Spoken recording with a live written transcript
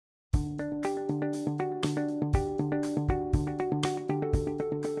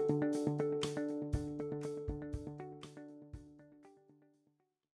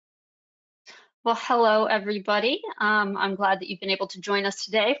Well, hello, everybody. I'm glad that you've been able to join us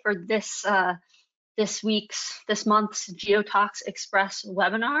today for this month's GeoTalks Express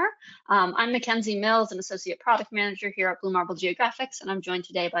webinar. I'm Mackenzie Mills, an Associate Product Manager here at Blue Marble Geographics, and I'm joined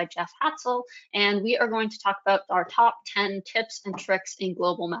today by Jeff Hatzel, and we are going to talk about our top 10 tips and tricks in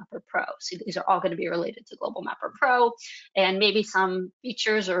Global Mapper Pro. So these are all going to be related to Global Mapper Pro and maybe some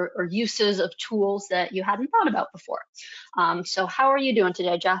features or uses of tools that you hadn't thought about before. So how are you doing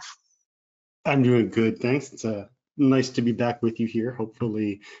today, Jeff? I'm doing good, thanks. It's nice to be back with you here.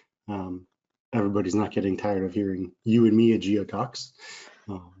 Hopefully, everybody's not getting tired of hearing you and me at GeoTalks,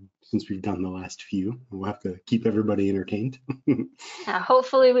 since we've done the last few. We'll have to keep everybody entertained.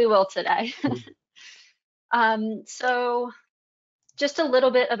 Hopefully we will today. So just a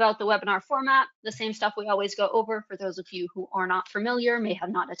little bit about the webinar format, the same stuff we always go over for those of you who are not familiar, may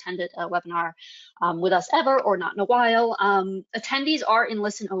have not attended a webinar with us ever or not in a while. Attendees are in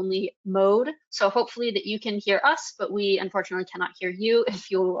listen-only mode, so hopefully that you can hear us, but we unfortunately cannot hear you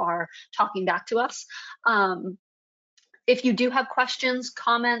if you are talking back to us. If you do have questions,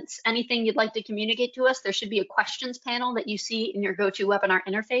 comments, anything you'd like to communicate to us, there should be a questions panel that you see in your GoToWebinar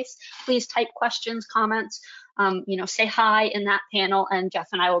interface. Please type questions, comments, say hi in that panel, and Jeff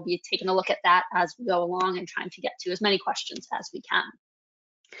and I will be taking a look at that as we go along and trying to get to as many questions as we can.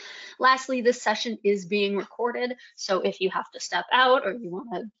 Lastly, this session is being recorded, so if you have to step out or you want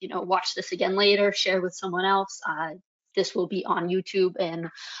to, watch this again later, share with someone else, this will be on YouTube in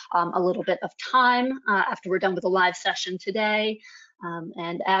a little bit of time after we're done with the live session today.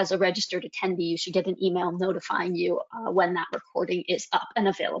 And as a registered attendee, you should get an email notifying you when that recording is up and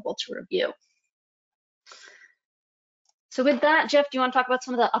available to review. So with that, Jeff, do you want to talk about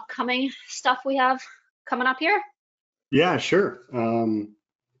some of the upcoming stuff we have coming up here? Yeah, sure.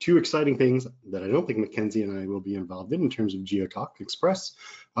 Two exciting things that I don't think Mackenzie and I will be involved in terms of GeoTalk Express.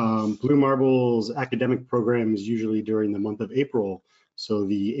 Blue Marble's academic program is usually during the month of April. So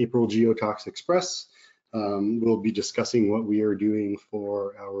the April GeoTalks Express will be discussing what we are doing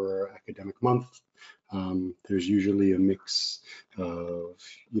for our academic month. There's usually a mix of,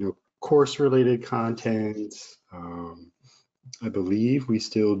 course-related content. I believe we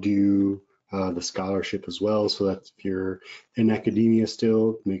still do the scholarship as well. So that's if you're in academia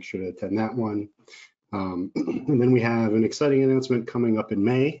still, make sure to attend that one. And then we have an exciting announcement coming up in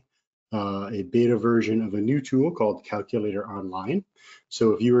May, a beta version of a new tool called Calculator Online.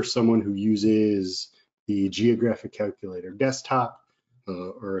 So if you are someone who uses the Geographic Calculator desktop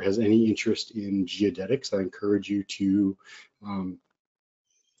or has any interest in geodetics, I encourage you to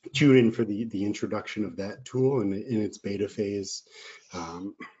tune in for the introduction of that tool in its beta phase.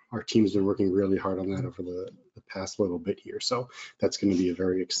 Our team's been working really hard on that over the past little bit here. So that's going to be a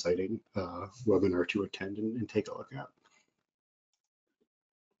very exciting webinar to attend and take a look at.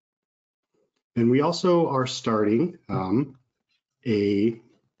 And we also are starting a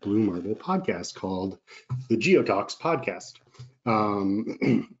Blue Marble podcast called the GeoTalks Podcast.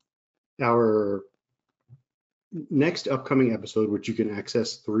 Our next upcoming episode, which you can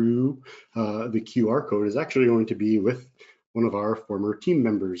access through the QR code, is actually going to be with one of our former team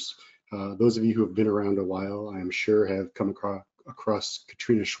members. Those of you who have been around a while, I'm sure, have come across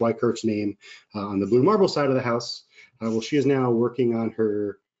Katrina Schweikert's name on the Blue Marble side of the house. Well, she is now working on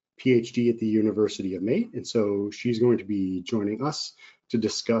her PhD at the University of Maine, and so she's going to be joining us to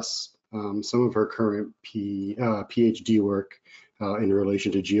discuss some of her current PhD work in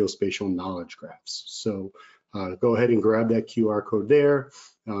relation to geospatial knowledge graphs. So go ahead and grab that QR code there,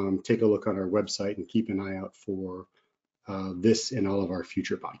 take a look on our website, and keep an eye out for this and all of our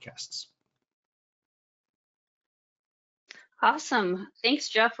future podcasts. Awesome. Thanks,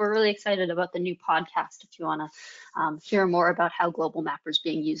 Jeff. We're really excited about the new podcast if you want to hear more about how Global Mapper is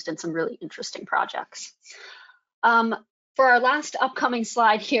being used in some really interesting projects. For our last upcoming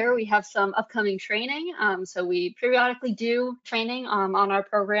slide here, we have some upcoming training. So we periodically do training on our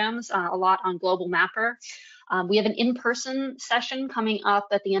programs, a lot on Global Mapper. We have an in-person session coming up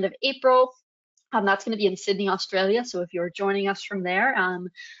at the end of April. That's going to be in Sydney, Australia. So if you're joining us from there,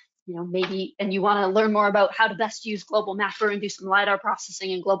 maybe, and you want to learn more about how to best use Global Mapper and do some LiDAR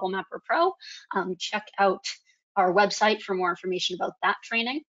processing in Global Mapper Pro, check out our website for more information about that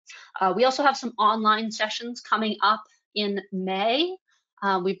training. We also have some online sessions coming up in May.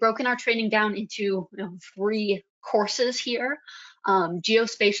 We've broken our training down into 3 courses here.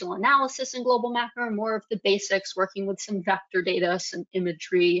 Geospatial analysis in Global Mapper, more of the basics, working with some vector data, some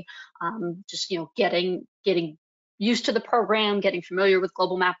imagery, just getting used to the program, getting familiar with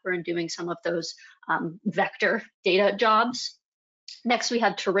Global Mapper and doing some of those vector data jobs. Next, we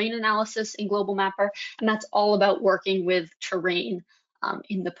have terrain analysis in Global Mapper, and that's all about working with terrain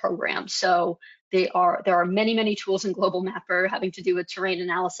in the program. So there are many, many tools in Global Mapper having to do with terrain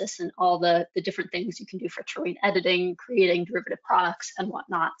analysis and all the different things you can do for terrain editing, creating derivative products and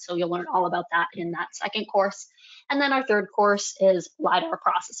whatnot. So you'll learn all about that in that second course. And then our third course is LiDAR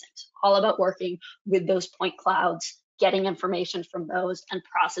processing, so all about working with those point clouds, getting information from those and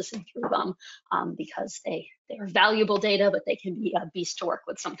processing through them because they are valuable data, but they can be a beast to work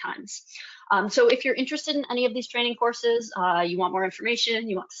with sometimes. So if you're interested in any of these training courses, you want more information,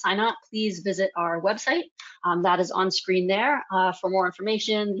 you want to sign up, please visit our website. That is on screen there for more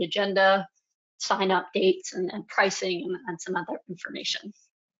information, the agenda, sign up dates and pricing and some other information.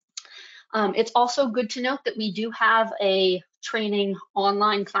 It's also good to note that we do have a training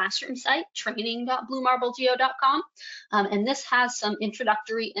online classroom site, training.bluemarblegeo.com, and this has some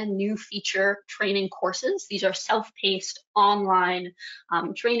introductory and new feature training courses. These are self-paced online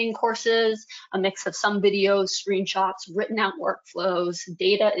training courses, a mix of some videos, screenshots, written out workflows.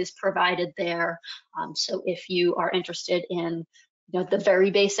 Data is provided there. So if you are interested in the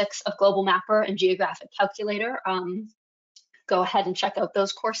very basics of Global Mapper and Geographic Calculator, go ahead and check out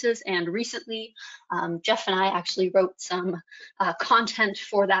those courses. And recently, Jeff and I actually wrote some content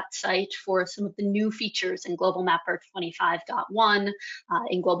for that site for some of the new features in Global Mapper 25.1,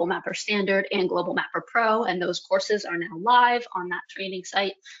 in Global Mapper Standard and Global Mapper Pro, and those courses are now live on that training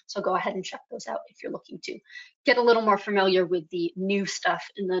site. So go ahead and check those out if you're looking to get a little more familiar with the new stuff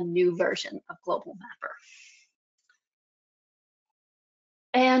in the new version of Global Mapper.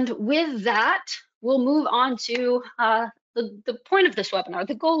 And with that, we'll move on to the point of this webinar,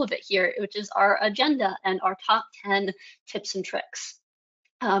 the goal of it here, which is our agenda and our top 10 tips and tricks.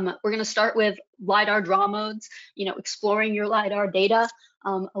 We're going to start with LiDAR draw modes, exploring your LiDAR data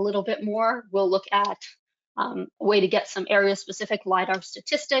a little bit more. We'll look at a way to get some area-specific LiDAR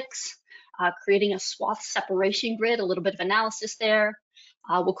statistics, creating a swath separation grid, a little bit of analysis there.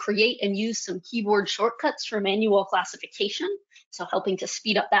 We'll create and use some keyboard shortcuts for manual classification, so helping to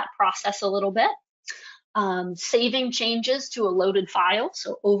speed up that process a little bit. Saving changes to a loaded file,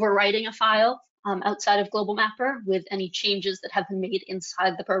 so overwriting a file outside of Global Mapper with any changes that have been made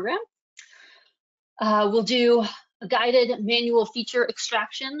inside the program. We'll do a guided manual feature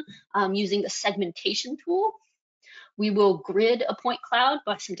extraction using the segmentation tool. We will grid a point cloud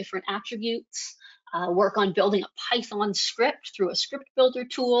by some different attributes, work on building a Python script through a script builder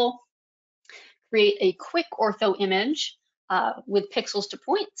tool, create a quick ortho image with pixels to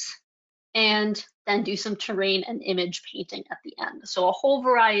points, and then do some terrain and image painting at the end. So a whole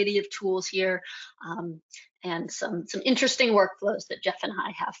variety of tools here and some interesting workflows that Jeff and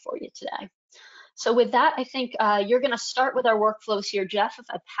I have for you today. So with that, I think you're going to start with our workflows here, Jeff, if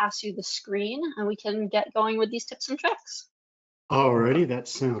I pass you the screen and we can get going with these tips and tricks. Alrighty, that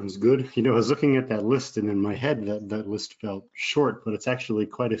sounds good. I was looking at that list and in my head that list felt short, but it's actually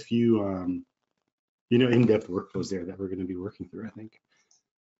quite a few in-depth workflows there that we're going to be working through, I think.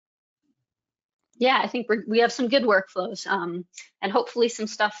 Yeah, I think we have some good workflows and hopefully some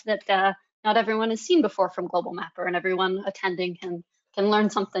stuff that not everyone has seen before from Global Mapper, and everyone attending can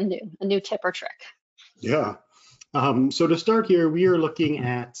learn something new, a new tip or trick. Yeah. So to start here, we are looking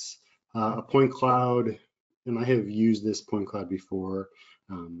at a point cloud, and I have used this point cloud before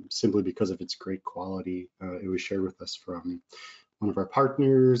simply because of its great quality. It was shared with us from one of our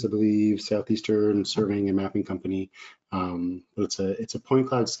partners, I believe, Southeastern Surveying and Mapping Company. But it's a point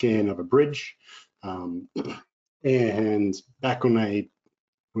cloud scan of a bridge. And back when I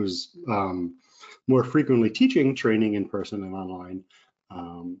was more frequently teaching training in person and online,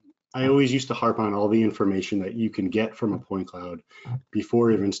 I always used to harp on all the information that you can get from a point cloud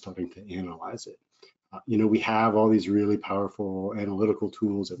before even starting to analyze it. We have all these really powerful analytical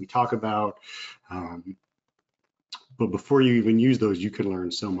tools that we talk about, but before you even use those, you can learn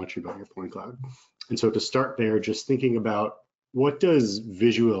so much about your point cloud. And so to start there, just thinking about what does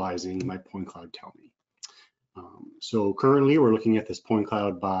visualizing my point cloud tell me? So currently we're looking at this point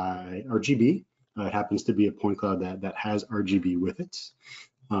cloud by RGB. It happens to be a point cloud that has RGB with it.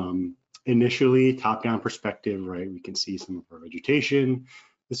 Initially, top-down perspective, right? We can see some of our vegetation.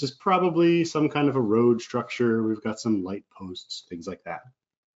 This is probably some kind of a road structure. We've got some light posts, things like that.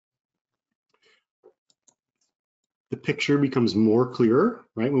 The picture becomes more clearer,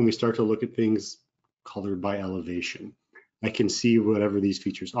 right? When we start to look at things colored by elevation. I can see whatever these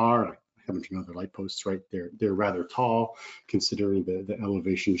features are. I happen to know they're light posts, right? They're rather tall, considering the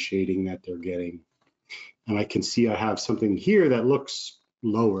elevation shading that they're getting. And I can see I have something here that looks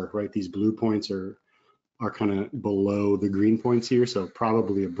lower, right? These blue points are are kind of below the green points here. So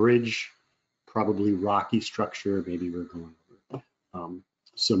probably a bridge, probably rocky structure. Maybe we're going over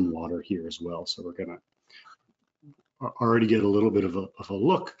some water here as well. So we're gonna already get a little bit of a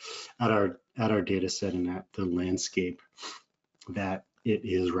look at our data set and at the landscape that it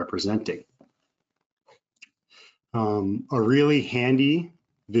is representing. A really handy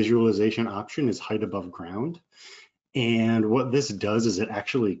visualization option is height above ground. And what this does is it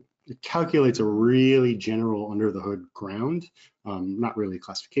calculates a really general under the hood ground, not really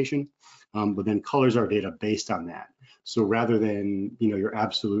classification, but then colors our data based on that. So rather than your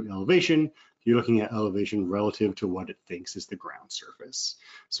absolute elevation, you're looking at elevation relative to what it thinks is the ground surface.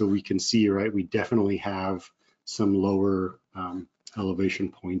 So we can see, right, we definitely have some lower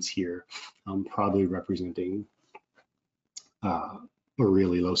elevation points here, probably representing a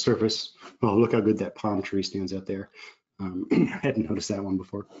really low surface. Oh, look how good that palm tree stands out there. I hadn't noticed that one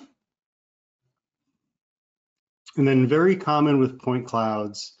before. And then very common with point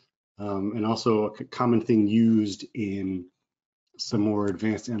clouds, and also a common thing used in some more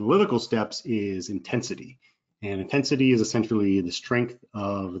advanced analytical steps is intensity. And intensity is essentially the strength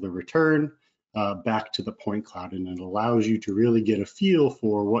of the return back to the point cloud, and it allows you to really get a feel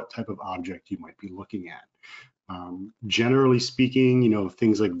for what type of object you might be looking at. Generally speaking,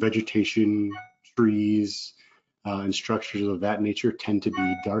 things like vegetation, trees, and structures of that nature tend to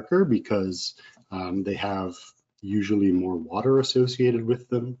be darker because they have usually more water associated with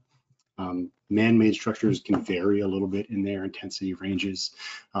them. Man-made structures can vary a little bit in their intensity ranges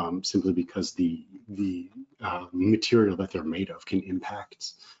simply because the material that they're made of can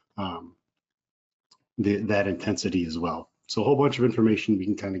impact that intensity as well. So a whole bunch of information we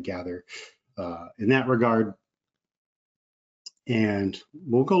can kind of gather in that regard. And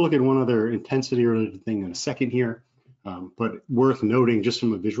we'll go look at one other intensity related thing in a second here, but worth noting just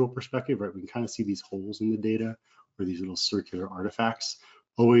from a visual perspective, right? We can kind of see these holes in the data or these little circular artifacts.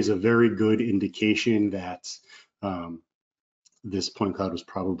 Always a very good indication that this point cloud was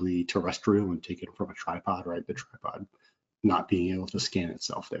probably terrestrial and taken from a tripod, right? The tripod not being able to scan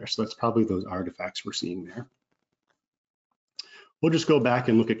itself there. So that's probably those artifacts we're seeing there. We'll just go back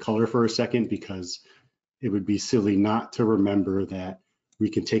and look at color for a second because it would be silly not to remember that we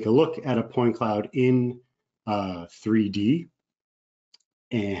can take a look at a point cloud in 3D.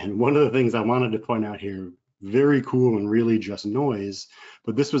 And one of the things I wanted to point out here, very cool and really just noise,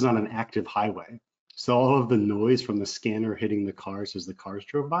 but this was on an active highway. So all of the noise from the scanner hitting the cars as the cars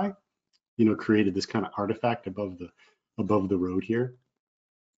drove by, created this kind of artifact above the road here.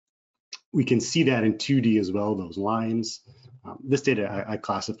 We can see that in 2D as well, those lines. This data I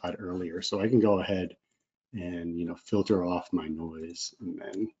classified earlier, so I can go ahead and filter off my noise, and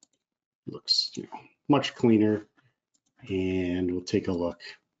then it looks much cleaner. And we'll take a look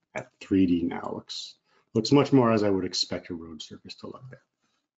at 3D now. Looks much more as I would expect a road surface to look there.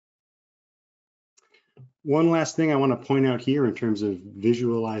 One last thing I want to point out here in terms of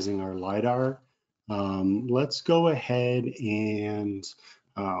visualizing our LiDAR, let's go ahead and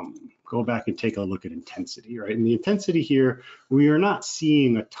go back and take a look at intensity, right? And the intensity here, we are not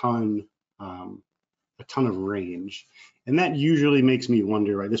seeing a ton of range. And that usually makes me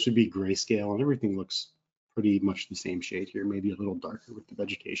wonder, right? This would be grayscale and everything looks pretty much the same shade here, maybe a little darker with the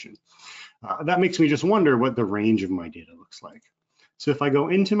vegetation. That makes me just wonder what the range of my data looks like. So if I go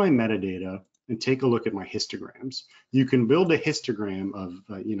into my metadata and take a look at my histograms, you can build a histogram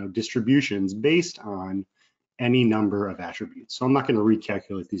of distributions based on any number of attributes. So I'm not going to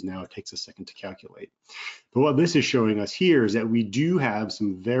recalculate these now. It takes a second to calculate. But what this is showing us here is that we do have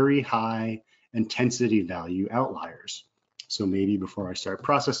some very high intensity value outliers. So maybe before I start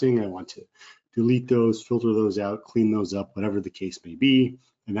processing, I want to delete those, filter those out, clean those up, whatever the case may be.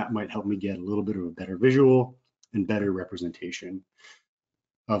 And that might help me get a little bit of a better visual and better representation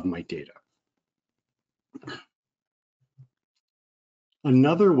of my data.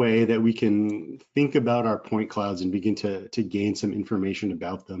 Another way that we can think about our point clouds and begin to gain some information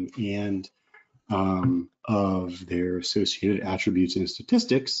about them and of their associated attributes and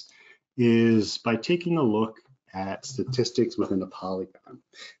statistics is by taking a look at statistics within a polygon.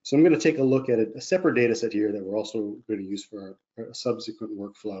 So I'm going to take a look at a separate data set here that we're also going to use for our subsequent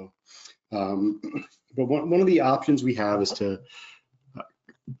workflow. But one of the options we have is to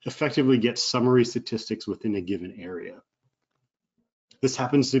effectively get summary statistics within a given area. This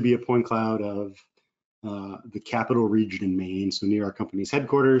happens to be a point cloud of the capital region in Maine, so near our company's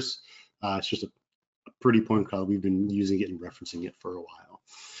headquarters. It's just a pretty point cloud. We've been using it and referencing it for a while.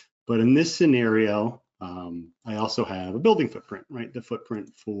 But in this scenario, I also have a building footprint, right? The footprint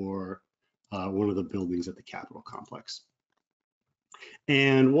for one of the buildings at the Capitol complex.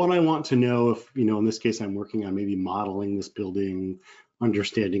 And what I want to know if, in this case, I'm working on maybe modeling this building,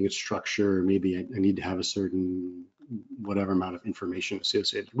 understanding its structure, maybe I need to have a certain whatever amount of information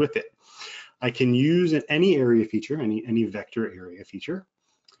associated with it. I can use any area feature, any vector area feature,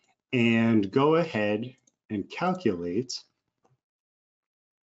 and go ahead and calculate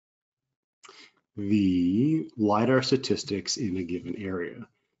the LiDAR statistics in a given area.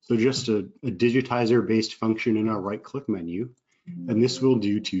 So just a digitizer-based function in our right-click menu, and this will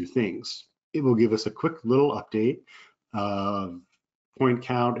do two things. It will give us a quick little update of point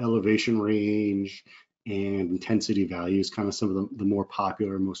count, elevation range, and intensity values, kind of some of the more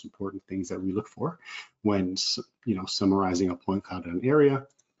popular, most important things that we look for when summarizing a point cloud in an area.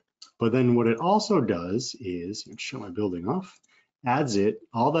 But then what it also does is, show my building off, adds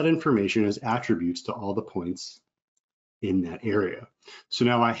all that information as attributes to all the points in that area. So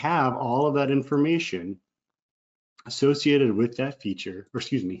now I have all of that information associated with that feature, or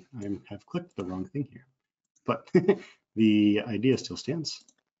excuse me, I have clicked the wrong thing here, but the idea still stands.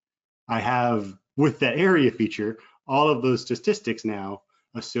 I have, with that area feature, all of those statistics now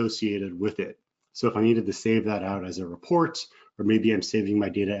associated with it. So if I needed to save that out as a report, or maybe I'm saving my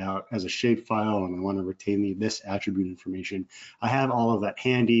data out as a shapefile and I want to retain this attribute information, I have all of that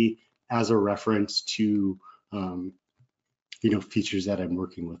handy as a reference to features that I'm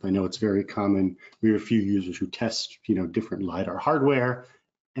working with. I know it's very common. We have a few users who test different LiDAR hardware,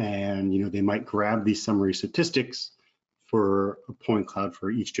 and they might grab these summary statistics for a point cloud for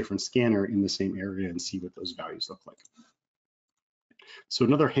each different scanner in the same area and see what those values look like. So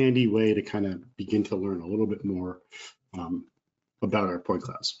another handy way to kind of begin to learn a little bit more about our point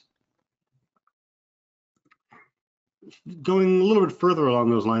clouds. Going a little bit further along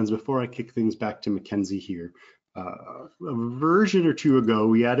those lines, before I kick things back to Mackenzie here, a version or two ago,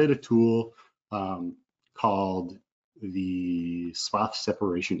 we added a tool called the swath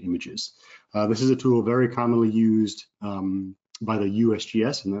separation images. This is a tool very commonly used by the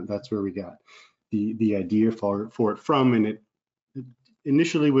USGS, and that's where we got the idea for it from. And it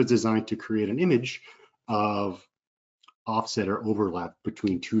initially was designed to create an image of offset or overlap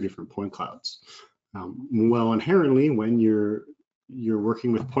between two different point clouds. Well, inherently, when you're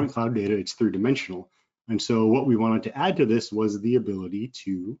working with point cloud data, it's three-dimensional. And so what we wanted to add to this was the ability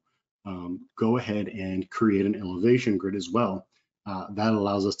to go ahead and create an elevation grid as well. That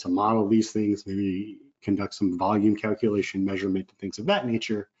allows us to model these things, maybe conduct some volume calculation, measurement, and things of that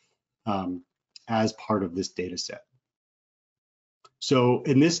nature as part of this data set. So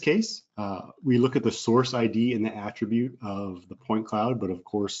in this case, we look at the source ID and the attribute of the point cloud, but of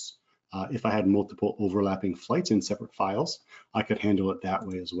course, if I had multiple overlapping flights in separate files, I could handle it that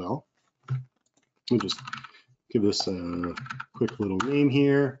way as well. We'll just give this a quick little name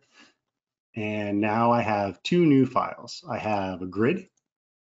here. And now I have two new files. I have a grid,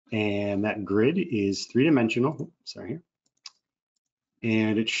 and that grid is three-dimensional. Sorry here.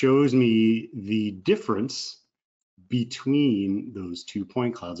 And it shows me the difference between those two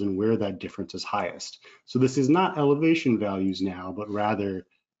point clouds and where that difference is highest. So this is not elevation values now, but rather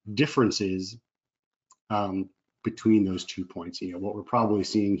differences between those 2 points. What we're probably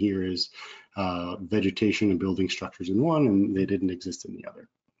seeing here is vegetation and building structures in one, and they didn't exist in the other.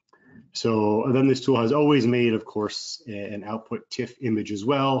 So then this tool has always made, of course, an output TIFF image as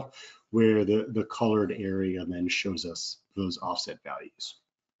well, where the colored area then shows us those offset values.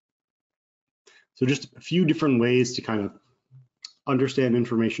 So just a few different ways to kind of understand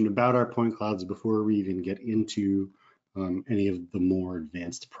information about our point clouds before we even get into any of the more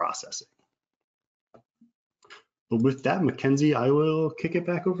advanced processing. But with that, Mackenzie, I will kick it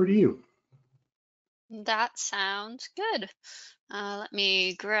back over to you. That sounds good. Let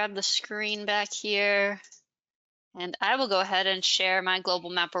me grab the screen back here, and I will go ahead and share my Global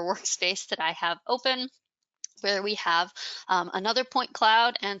Mapper workspace that I have open, where we have another point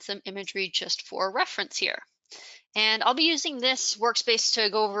cloud and some imagery just for reference here. And I'll be using this workspace to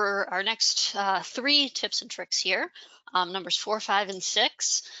go over our next 3 tips and tricks here, numbers 4, 5, and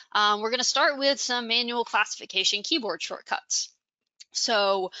 6. We're going to start with some manual classification keyboard shortcuts.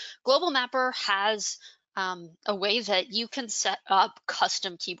 So Global Mapper has a way that you can set up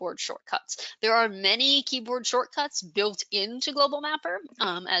custom keyboard shortcuts. There are many keyboard shortcuts built into Global Mapper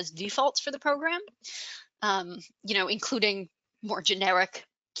as defaults for the program, including more generic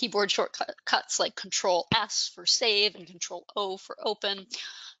keyboard shortcuts like Control S for save and Control O for open.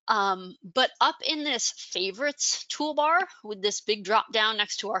 But up in this favorites toolbar with this big drop down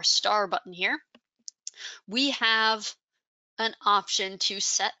next to our star button here, we have an option to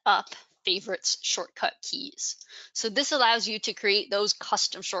set up favorites shortcut keys. So this allows you to create those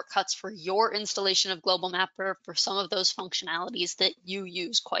custom shortcuts for your installation of Global Mapper for some of those functionalities that you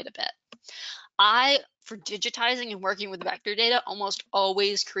use quite a bit. For digitizing and working with vector data, almost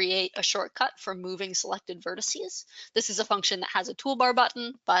always create a shortcut for moving selected vertices. This is a function that has a toolbar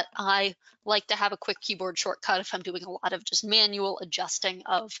button, but I like to have a quick keyboard shortcut if I'm doing a lot of just manual adjusting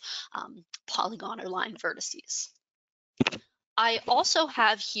of polygon or line vertices. I also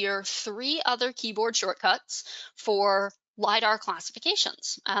have here 3 other keyboard shortcuts for LiDAR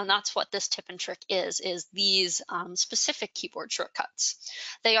classifications. And that's what this tip and trick is these specific keyboard shortcuts.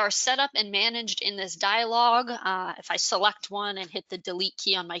 They are set up and managed in this dialog. If I select one and hit the delete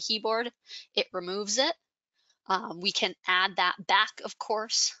key on my keyboard, it removes it. We can add that back, of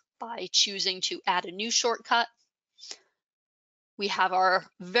course, by choosing to add a new shortcut. We have our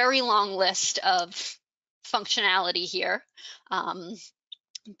very long list of functionality here,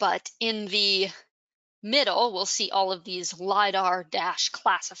 but in the middle, we'll see all of these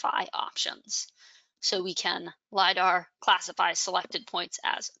LiDAR-classify options. So we can LiDAR classify selected points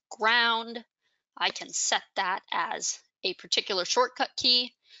as ground. I can set that as a particular shortcut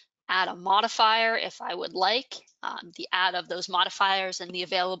key, add a modifier if I would like. The add of those modifiers and the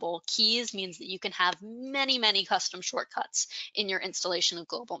available keys means that you can have many, many custom shortcuts in your installation of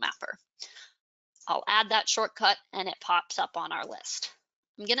Global Mapper. I'll add that shortcut and it pops up on our list.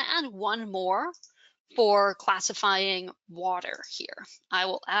 I'm going to add one more for classifying water here. I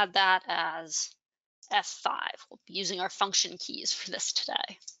will add that as F5. We'll be using our function keys for this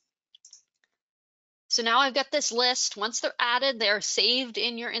today. So now I've got this list. Once they're added, they're saved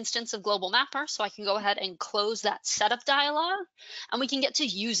in your instance of Global Mapper. So I can go ahead and close that setup dialog and we can get to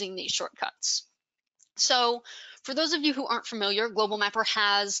using these shortcuts. So for those of you who aren't familiar, Global Mapper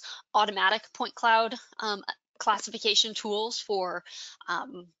has automatic point cloud classification tools for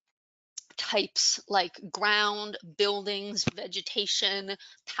types like ground, buildings, vegetation,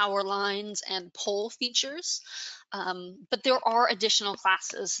 power lines, and pole features. But there are additional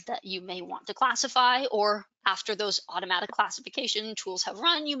classes that you may want to classify, or after those automatic classification tools have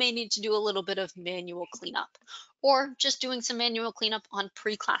run, you may need to do a little bit of manual cleanup, or just doing some manual cleanup on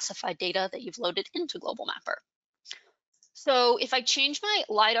pre-classified data that you've loaded into Global Mapper. So if I change my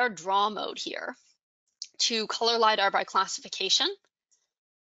LiDAR draw mode here to color LiDAR by classification,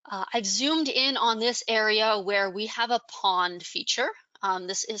 I've zoomed in on this area where we have a pond feature.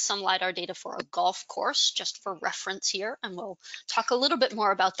 This is some LiDAR data for a golf course, just for reference here, and we'll talk a little bit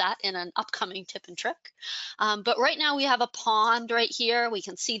more about that in an upcoming tip and trick. But right now we have a pond right here. We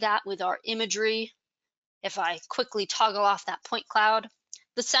can see that with our imagery. If I quickly toggle off that point cloud,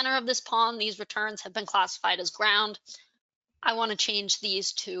 the center of this pond, these returns have been classified as ground. I want to change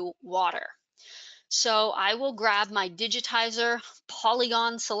these to water. So I will grab my digitizer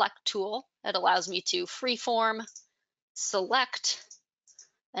polygon select tool. It allows me to freeform select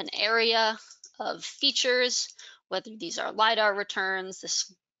an area of features, whether these are LiDAR returns.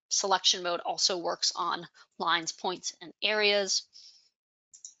 This selection mode also works on lines, points, and areas.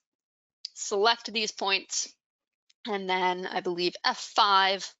 Select these points, and then I believe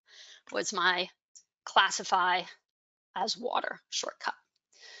F5 was my classify as water shortcut.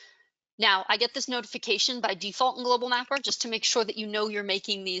 Now, I get this notification by default in Global Mapper just to make sure that you know you're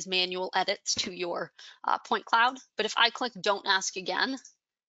making these manual edits to your point cloud. But if I click Don't Ask Again,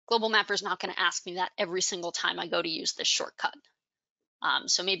 Global Mapper is not going to ask me that every single time I go to use this shortcut.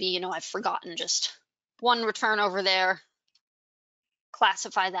 So maybe, I've forgotten just one return over there,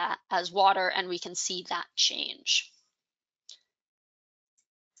 classify that as water, and we can see that change.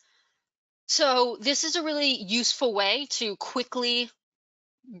 So this is a really useful way to quickly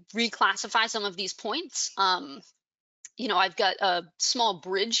reclassify some of these points. I've got a small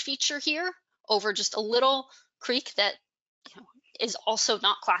bridge feature here over just a little creek that is also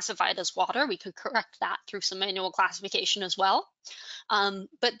not classified as water. We could correct that through some manual classification as well.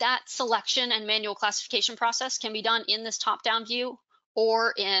 But that selection and manual classification process can be done in this top-down view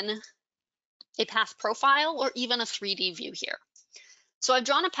or in a path profile or even a 3D view here. So I've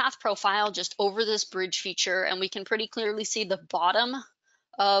drawn a path profile just over this bridge feature, and we can pretty clearly see the bottom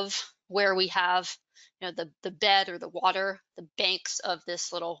of where we have the bed or the water, the banks of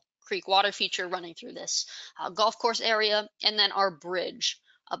this little creek water feature running through this golf course area, and then our bridge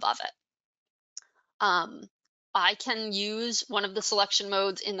above it. I can use one of the selection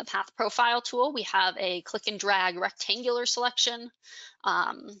modes in the path profile tool. We have a click and drag rectangular selection,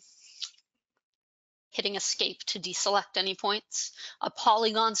 hitting escape to deselect any points, a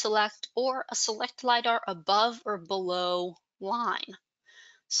polygon select, or a select LiDAR above or below line.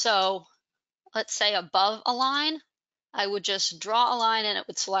 So let's say above a line, I would just draw a line and it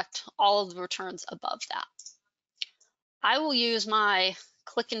would select all of the returns above that. I will use my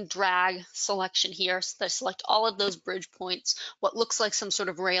click and drag selection here so that I select all of those bridge points, what looks like some sort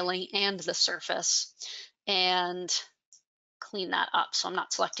of railing and the surface, and clean that up so I'm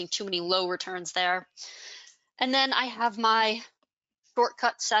not selecting too many low returns there. And then I have my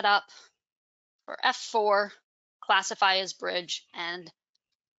shortcut set up for F4, classify as bridge, and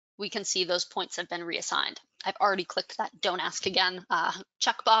we can see those points have been reassigned. I've already clicked that don't ask again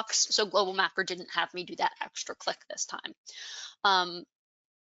checkbox, so Global Mapper didn't have me do that extra click this time.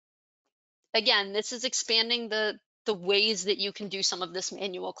 Again, this is expanding the ways that you can do some of this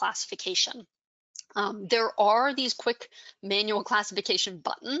manual classification. There are these quick manual classification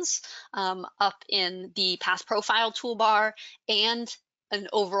buttons up in the Path Profile toolbar and an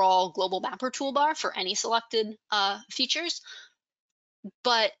overall Global Mapper toolbar for any selected features.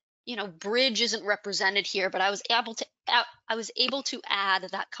 But bridge isn't represented here, but I was able to add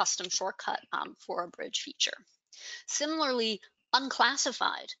that custom shortcut for a bridge feature. Similarly,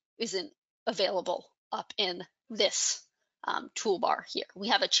 unclassified isn't available up in this toolbar here. We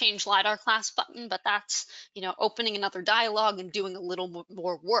have a change LiDAR class button, but that's opening another dialog and doing a little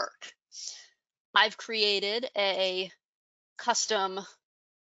more work. I've created a custom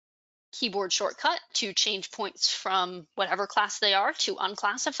keyboard shortcut to change points from whatever class they are to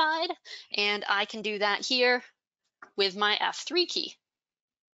unclassified, and I can do that here with my F3 key.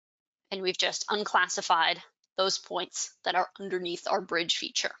 And we've just unclassified those points that are underneath our bridge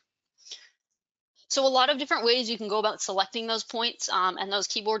feature. So a lot of different ways you can go about selecting those points and those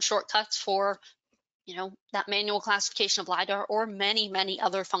keyboard shortcuts for that manual classification of LiDAR or many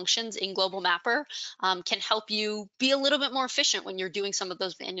other functions in Global Mapper can help you be a little bit more efficient when you're doing some of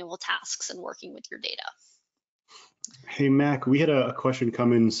those manual tasks and working with your data. Hey, Mac, we had a question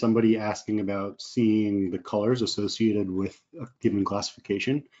come in, somebody asking about seeing the colors associated with a given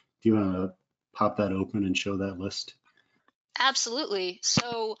classification. Do you want to pop that open and show that list? Absolutely.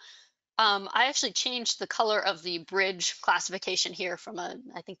 So I actually changed the color of the bridge classification here from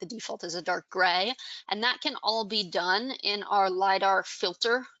I think the default is a dark gray, and that can all be done in our LiDAR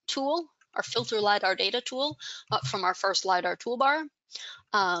filter tool, our filter LiDAR data tool from our first LiDAR toolbar.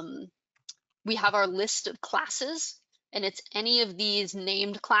 We have our list of classes, and it's any of these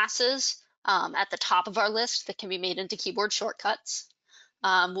named classes at the top of our list that can be made into keyboard shortcuts.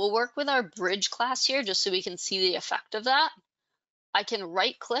 We'll work with our bridge class here just so we can see the effect of that. I can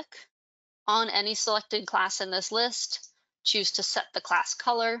right click on any selected class in this list, choose to set the class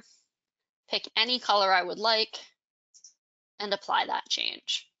color, pick any color I would like, and apply that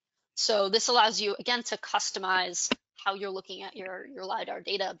change. So this allows you, again, to customize how you're looking at your LiDAR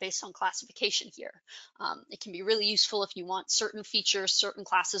data based on classification here. It can be really useful if you want certain features, certain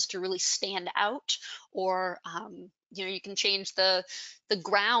classes to really stand out, or you can change the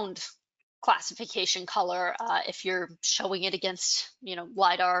ground classification color if you're showing it against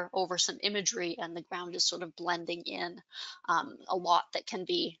LiDAR over some imagery and the ground is sort of blending in. A lot that can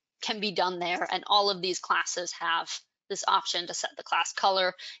be done there, and all of these classes have this option to set the class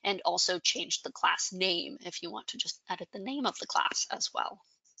color and also change the class name if you want to just edit the name of the class as well.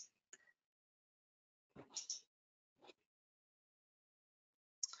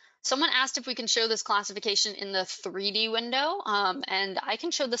 Someone asked if we can show this classification in the 3D window, and I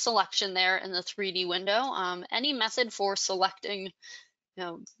can show the selection there in the 3D window. Any method for selecting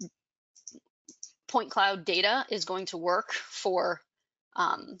point cloud data is going to work for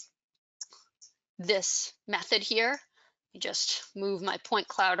this method here. You just move my point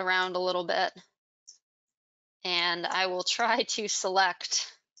cloud around a little bit, and I will try to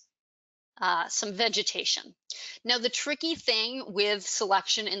select some vegetation. Now, the tricky thing with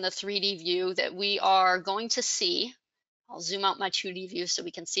selection in the 3D view that we are going to see, I'll zoom out my 2D view so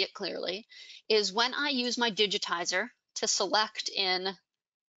we can see it clearly, is when I use my digitizer to select to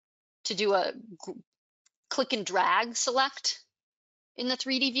do a click and drag select in the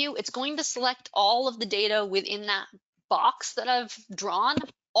 3D view, it's going to select all of the data within that box that I've drawn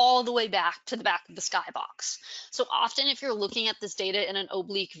all the way back to the back of the skybox. So often if you're looking at this data in an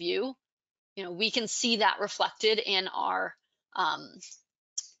oblique view, we can see that reflected in our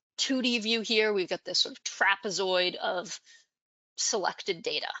 2D view here. We've got this sort of trapezoid of selected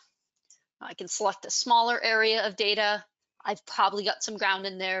data. I can select a smaller area of data. I've probably got some ground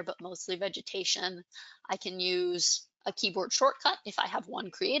in there, but mostly vegetation. I can use a keyboard shortcut if I have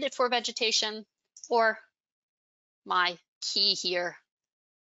one created for vegetation, or my key here,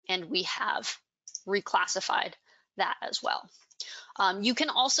 and we have reclassified that as well. You can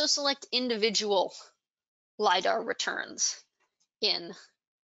also select individual LiDAR returns in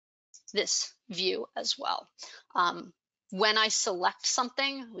this view as well. when I select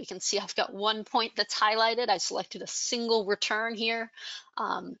something, we can see I've got one point that's highlighted. I selected a single return here,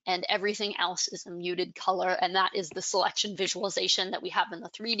 and everything else is a muted color, and that is the selection visualization that we have in the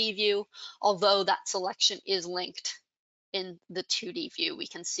 3D view. Although that selection is linked in the 2D view, we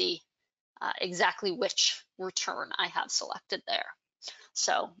can see exactly which return I have selected there.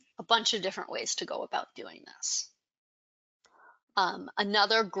 So a bunch of different ways to go about doing this.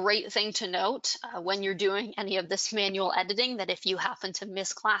 Another great thing to note when you're doing any of this manual editing, that if you happen to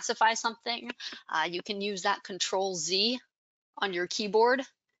misclassify something, you can use that Control-Z on your keyboard.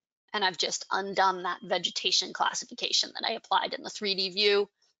 And I've just undone that vegetation classification that I applied in the 3D view.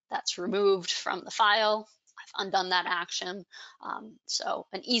 That's removed from the file. I've undone that action. So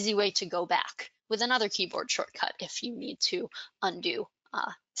an easy way to go back with another keyboard shortcut if you need to undo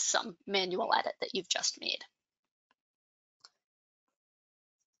some manual edit that you've just made.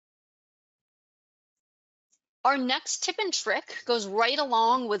 Our next tip and trick goes right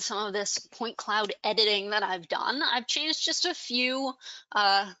along with some of this point cloud editing that I've done. I've changed just a few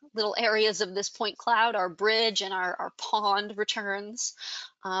little areas of this point cloud, our bridge and our pond returns.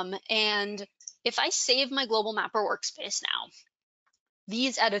 And if I save my Global Mapper workspace now,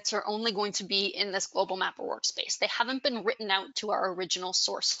 these edits are only going to be in this Global Mapper workspace. They haven't been written out to our original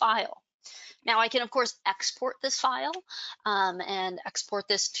source file. Now I can, of course, export this file and export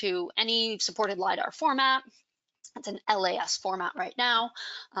this to any supported LiDAR format. It's an LAS format right now,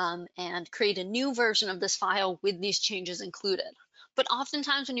 and create a new version of this file with these changes included. But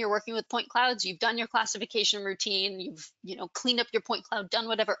oftentimes when you're working with point clouds, you've done your classification routine, you've cleaned up your point cloud, done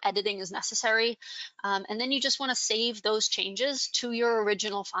whatever editing is necessary, and then you just want to save those changes to your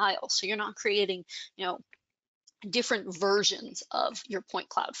original file. So you're not creating, different versions of your point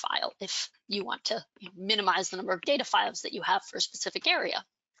cloud file if you want to minimize the number of data files that you have for a specific area.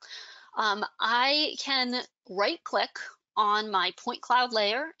 I can right click on my point cloud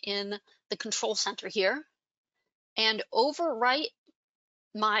layer in the control center here and overwrite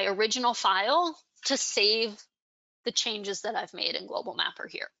my original file to save the changes that I've made in Global Mapper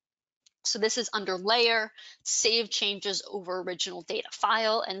here. So this is under layer, save changes over original data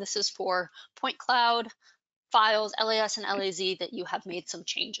file, and this is for point cloud files, LAS and LAZ that you have made some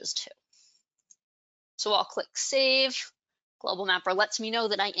changes to. So I'll click save. Global Mapper lets me know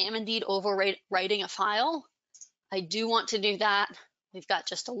that I am indeed overwriting a file. I do want to do that. We've got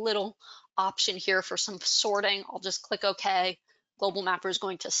just a little option here for some sorting. I'll just click OK. Global Mapper is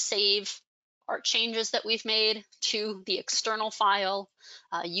going to save our changes that we've made to the external file,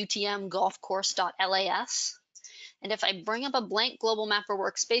 utmgolfcourse.las. And if I bring up a blank Global Mapper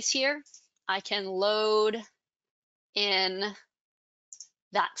workspace here, I can load in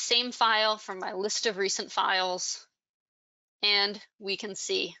that same file from my list of recent files, and we can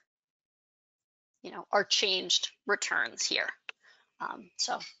see, our changed returns here.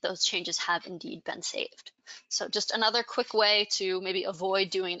 So those changes have indeed been saved. So just another quick way to maybe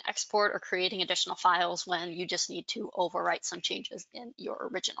avoid doing an export or creating additional files when you just need to overwrite some changes in your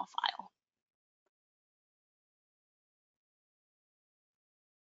original file.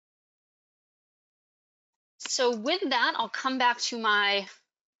 So with that, I'll come back to my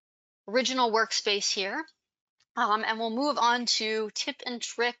original workspace here, and we'll move on to tip and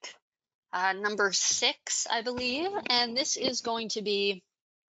trick number 6, I believe, and this is going to be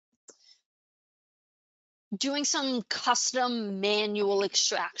doing some custom manual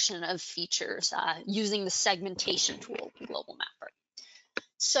extraction of features using the segmentation tool in Global Mapper.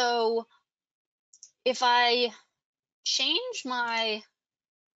 So if I change my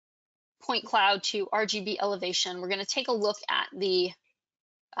point cloud to RGB elevation, we're going to take a look at the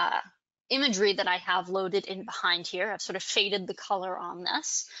imagery that I have loaded in behind here. I've sort of faded the color on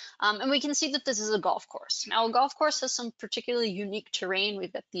this. And we can see that this is a golf course. Now, a golf course has some particularly unique terrain.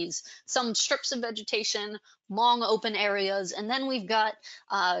 We've got some strips of vegetation, long open areas, and then we've got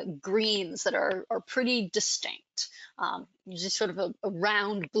greens that are pretty distinct. Just sort of a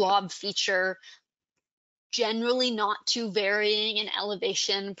round blob feature, generally not too varying in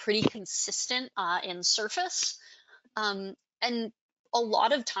elevation, pretty consistent in surface. And a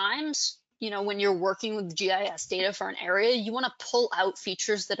lot of times, when you're working with GIS data for an area, you want to pull out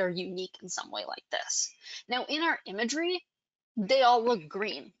features that are unique in some way like this. Now, in our imagery, they all look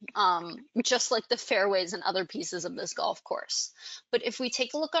green, just like the fairways and other pieces of this golf course. But if we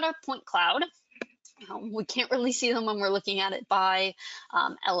take a look at our point cloud, we can't really see them when we're looking at it by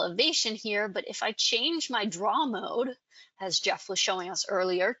elevation here, but if I change my draw mode, as Jeff was showing us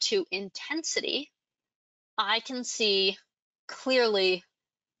earlier, to intensity, I can see clearly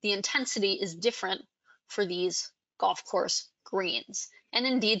the intensity is different for these golf course greens, and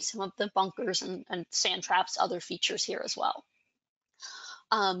indeed some of the bunkers and sand traps, other features here as well.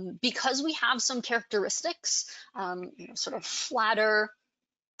 Because we have some characteristics, sort of flatter,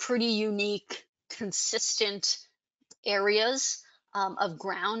 pretty unique, consistent areas of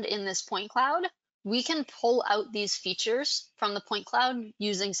ground in this point cloud, we can pull out these features from the point cloud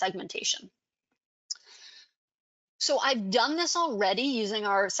using segmentation. So I've done this already using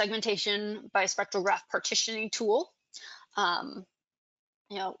our segmentation by spectrograph partitioning tool.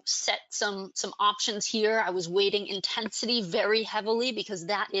 Set some options here. I was weighting intensity very heavily because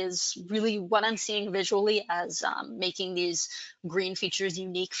that is really what I'm seeing visually as making these green features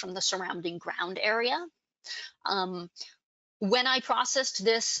unique from the surrounding ground area. When I processed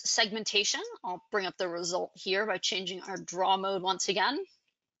this segmentation, I'll bring up the result here by changing our draw mode once again.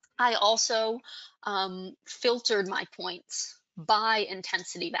 I also filtered my points by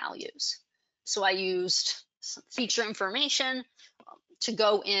intensity values. So I used some feature information to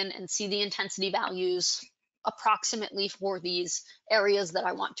go in and see the intensity values approximately for these areas that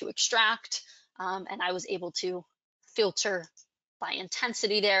I want to extract. And I was able to filter by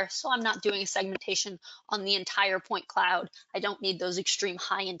intensity there. So I'm not doing a segmentation on the entire point cloud. I don't need those extreme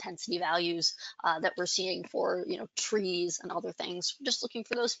high intensity values that we're seeing for trees and other things. We're just looking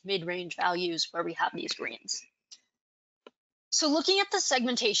for those mid-range values where we have these greens. So looking at the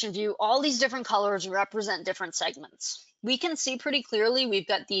segmentation view, all these different colors represent different segments. We can see pretty clearly we've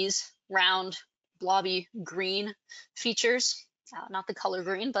got these round, blobby green features. Not the color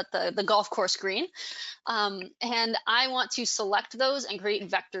green, but the golf course green. And I want to select those and create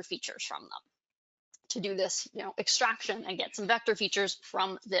vector features from them to do this extraction and get some vector features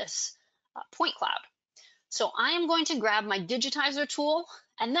from this point cloud. So I am going to grab my digitizer tool,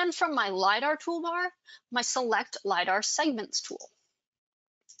 and then from my LiDAR toolbar, my select LiDAR segments tool.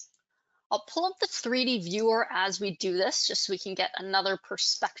 I'll pull up the 3D viewer as we do this, just so we can get another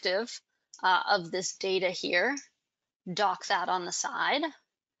perspective of this data here. Dock that on the side,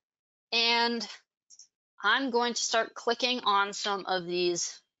 and I'm going to start clicking on some of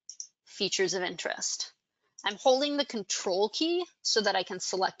these features of interest. I'm holding the control key so that I can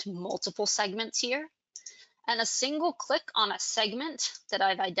select multiple segments here, and a single click on a segment that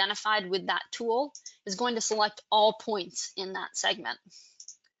I've identified with that tool is going to select all points in that segment.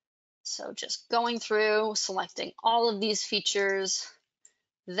 So just going through, selecting all of these features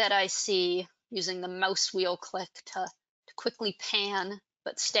that I see, using the mouse wheel click to quickly pan,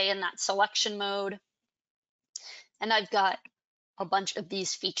 but stay in that selection mode. And I've got a bunch of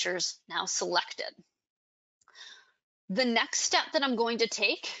these features now selected. The next step that I'm going to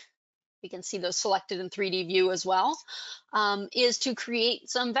take, we can see those selected in 3D view as well, is to create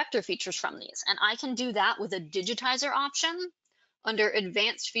some vector features from these. And I can do that with a digitizer option under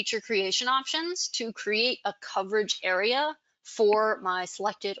advanced feature creation options to create a coverage area for my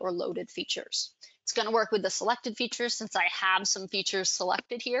selected or loaded features. It's going to work with the selected features since I have some features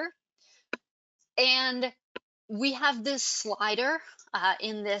selected here. And we have this slider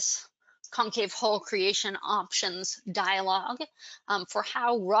in this concave hull creation options dialog for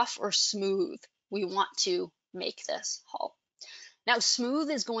how rough or smooth we want to make this hull. Now,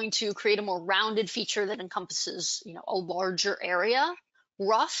 smooth is going to create a more rounded feature that encompasses a larger area.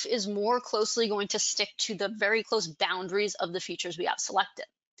 Rough is more closely going to stick to the very close boundaries of the features we have selected.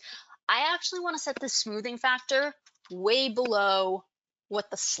 I actually want to set the smoothing factor way below what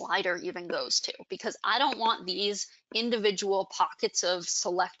the slider even goes to, because I don't want these individual pockets of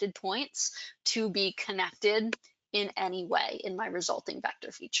selected points to be connected in any way in my resulting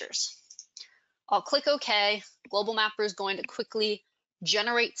vector features. I'll click OK. Global Mapper is going to quickly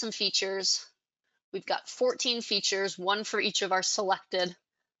generate some features. We've got 14 features, one for each of our selected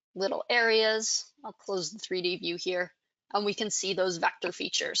little areas. I'll close the 3D view here, and we can see those vector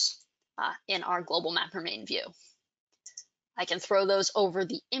features in our Global Mapper main view. I can throw those over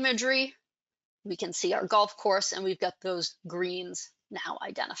the imagery. We can see our golf course, and we've got those greens now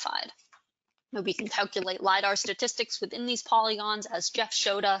identified. Now we can calculate LiDAR statistics within these polygons, as Jeff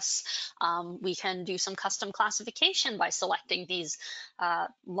showed us. We can do some custom classification by selecting these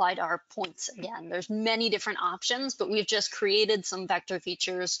LiDAR points again. There's many different options, but we've just created some vector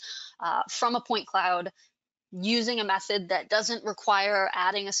features from a point cloud using a method that doesn't require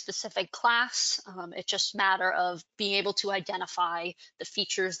adding a specific class. It's just a matter of being able to identify the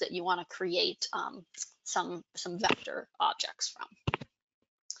features that you want to create some vector objects from.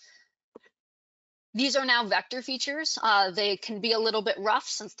 These are now vector features. They can be a little bit rough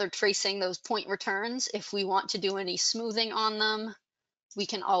since they're tracing those point returns. If we want to do any smoothing on them, we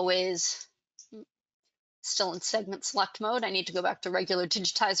can always, still in segment select mode, I need to go back to regular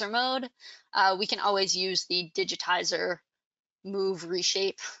digitizer mode. We can always use the digitizer move,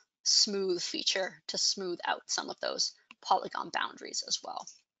 reshape, smooth feature to smooth out some of those polygon boundaries as well.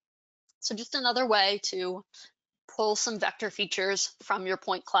 So just another way to pull some vector features from your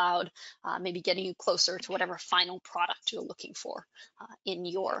point cloud, maybe getting you closer to whatever final product you're looking for in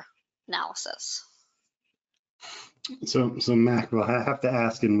your analysis. So Mac, well, I have to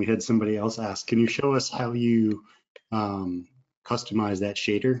ask, and we had somebody else ask, can you show us how you customize that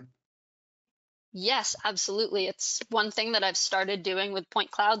shader? Yes, absolutely. It's one thing that I've started doing with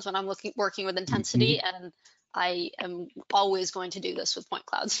point clouds when I'm working with intensity, and I am always going to do this with point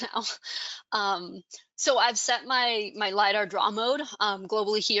clouds now. So I've set my LiDAR draw mode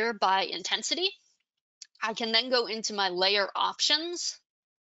globally here by intensity. I can then go into my layer options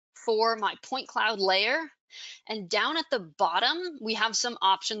for my point cloud layer, and down at the bottom, we have some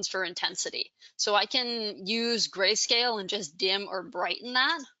options for intensity. So I can use grayscale and just dim or brighten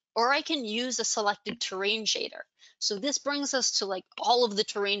that, or I can use a selected terrain shader. So this brings us to like all of the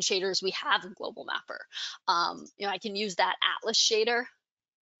terrain shaders we have in Global Mapper. I can use that Atlas shader,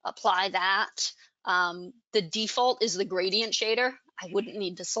 apply that. The default is the gradient shader. I wouldn't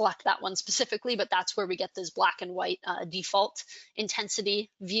need to select that one specifically, but that's where we get this black and white default intensity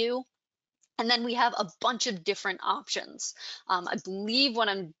view. And then we have a bunch of different options. I believe what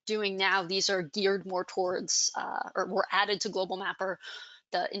I'm doing now, these are geared more towards, or were added to Global Mapper,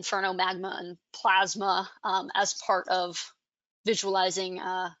 the Inferno, Magma, and Plasma as part of visualizing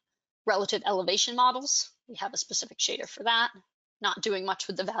relative elevation models. We have a specific shader for that. Not doing much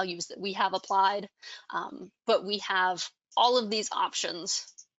with the values that we have applied, but we have all of these options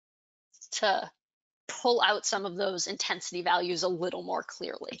to pull out some of those intensity values a little more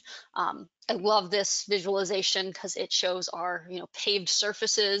clearly. I love this visualization because it shows our paved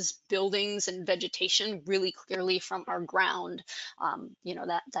surfaces, buildings, and vegetation really clearly from our ground,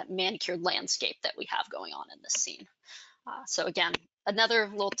 that manicured landscape that we have going on in this scene. So again, another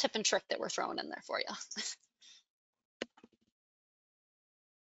little tip and trick that we're throwing in there for you.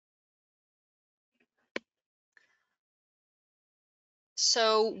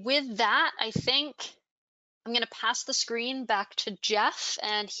 So with that, I think I'm going to pass the screen back to Jeff,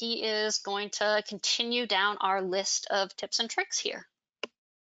 and he is going to continue down our list of tips and tricks here.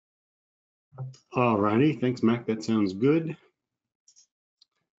 All righty, thanks, Mac. That sounds good.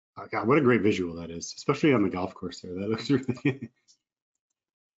 God, what a great visual that is, especially on the golf course there. That looks really.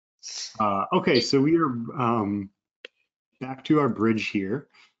 Okay, so we are back to our bridge here.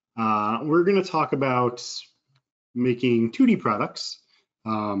 We're going to talk about making 2D products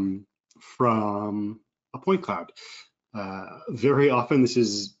from a point cloud. Very often this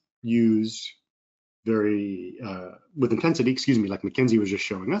is used with intensity, like Mackenzie was just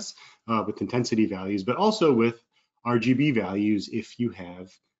showing us, with intensity values, but also with RGB values if you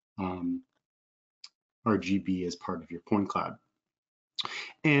have RGB as part of your point cloud.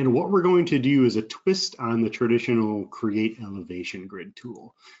 And what we're going to do is a twist on the traditional create elevation grid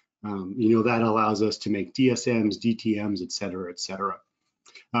tool. That allows us to make DSMs, DTMs, et cetera, et cetera.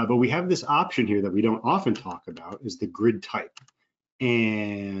 But we have this option here that we don't often talk about, is the grid type.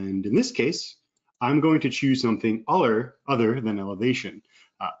 And in this case, I'm going to choose something other than elevation.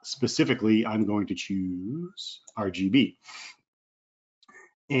 Specifically, I'm going to choose RGB.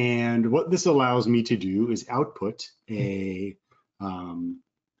 And what this allows me to do is output a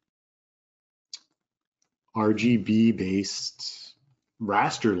RGB-based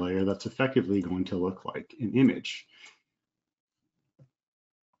raster layer that's effectively going to look like an image.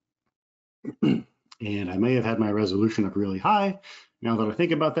 And I may have had my resolution up really high now that I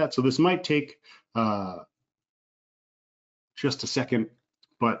think about that. So this might take just a second,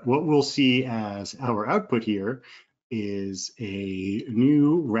 but what we'll see as our output here is a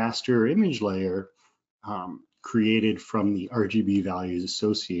new raster image layer created from the RGB values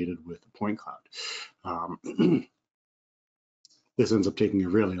associated with the point cloud. This ends up taking a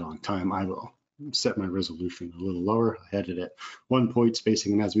really long time. I will set my resolution a little lower. I had it at 1 point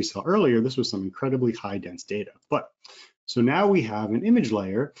spacing, and as we saw earlier, this was some incredibly high dense data. But so now we have an image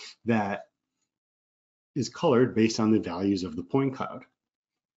layer that is colored based on the values of the point cloud.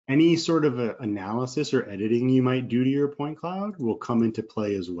 Any sort of analysis or editing you might do to your point cloud will come into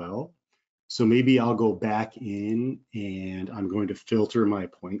play as well. So maybe I'll go back in and I'm going to filter my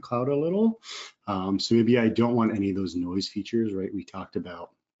point cloud a little. So maybe I don't want any of those noise features, right? We talked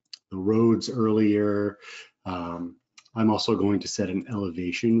about the roads earlier. I'm also going to set an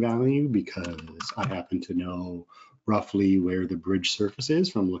elevation value because I happen to know roughly where the bridge surface is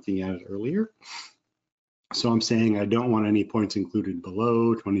from looking at it earlier. So I'm saying I don't want any points included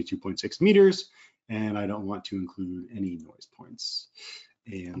below 22.6 meters, and I don't want to include any noise points.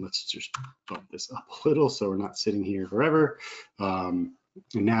 And let's just bump this up a little so we're not sitting here forever. And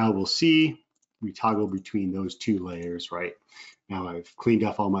now we'll see, we toggle between those two layers, right? Now I've cleaned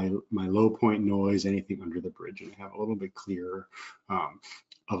off all my low point noise, anything under the bridge, and I have a little bit clearer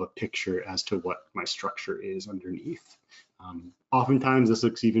of a picture as to what my structure is underneath. Oftentimes this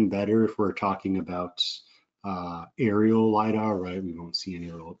looks even better if we're talking about aerial LiDAR, right? We won't see any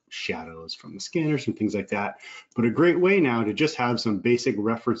little shadows from the scanners and things like that. But a great way now to just have some basic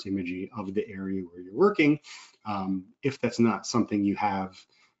reference imagery of the area where you're working, if that's not something you have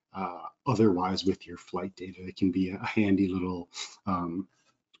otherwise with your flight data. It can be a handy little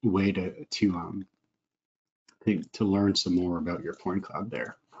way to learn some more about your point cloud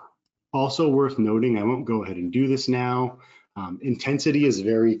there. Also worth noting, I won't go ahead and do this now. Intensity is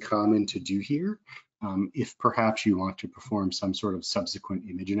very common to do here. If perhaps you want to perform some sort of subsequent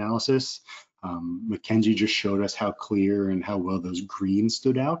image analysis. Mackenzie just showed us how clear and how well those greens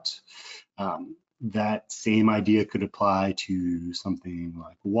stood out. That same idea could apply to something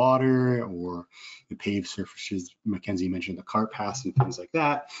like water or the paved surfaces. Mackenzie mentioned the cart paths and things like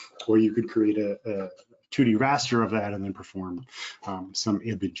that, or you could create a 2D raster of that and then perform some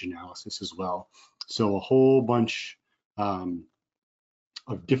image analysis as well. So a whole bunch of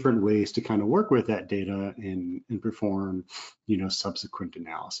different ways to kind of work with that data and perform, subsequent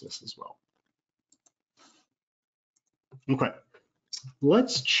analysis as well. Okay.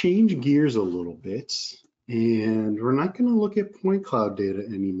 Let's change gears a little bit, and we're not going to look at point cloud data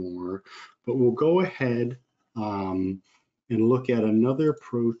anymore, but we'll go ahead and look at another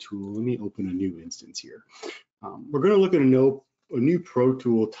Pro tool. Let me open a new instance here. We're going to look at a new Pro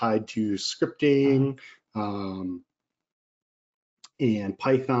tool tied to scripting and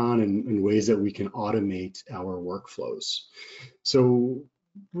Python and ways that we can automate our workflows. So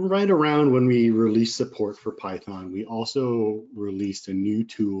right around when we released support for Python, we also released a new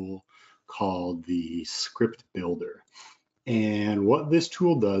tool called the Script Builder. And what this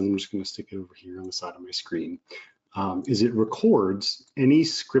tool does, I'm just going to stick it over here on the side of my screen, is it records any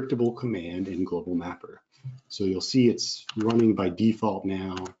scriptable command in Global Mapper. So you'll see it's running by default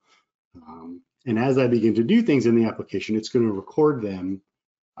now. And as I begin to do things in the application, it's going to record them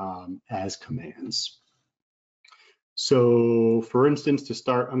as commands. So for instance, to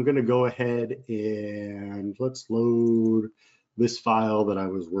start, I'm going to go ahead and let's load this file that I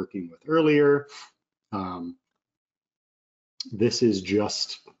was working with earlier. This is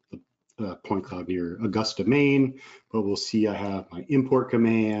just the point cloud near Augusta, Maine, but we'll see I have my import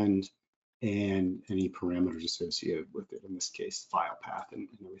command and any parameters associated with it, in this case, file path and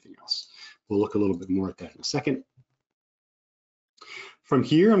everything else. We'll look a little bit more at that in a second. From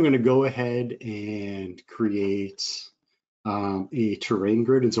here, I'm going to go ahead and create a terrain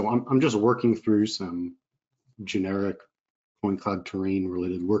grid. And so I'm just working through some generic point cloud terrain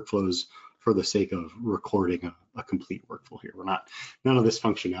related workflows for the sake of recording a complete workflow here. None of this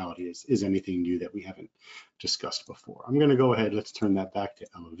functionality is anything new that we haven't discussed before. I'm going to go ahead, let's turn that back to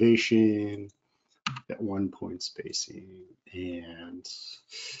elevation, that 1 point spacing, and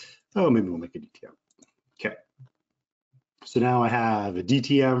maybe we'll make a DTM. Okay. So now I have a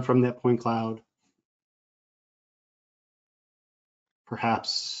DTM from that point cloud.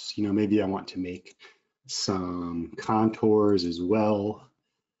 Perhaps, maybe I want to make some contours as well.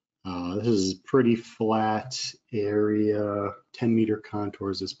 This is a pretty flat area. 10-meter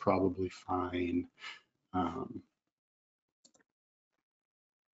contours is probably fine.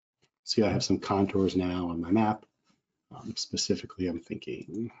 See, I have some contours now on my map. Specifically, I'm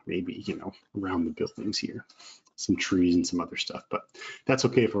thinking maybe, around the buildings here, some trees and some other stuff, but that's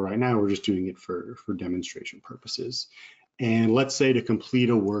okay for right now. We're just doing it for demonstration purposes. And let's say to complete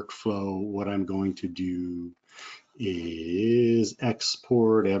a workflow, what I'm going to do is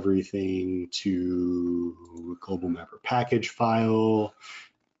export everything to a Global Mapper package file.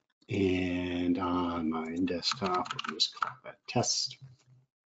 And on my desktop, we'll just call that test.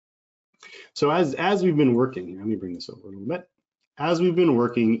 So as we've been working here, let me bring this over a little bit. As we've been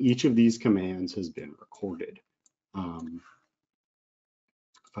working, each of these commands has been recorded. If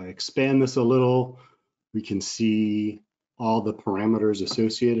I expand this a little, we can see all the parameters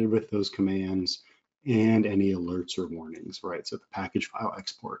associated with those commands and any alerts or warnings, right? So the package file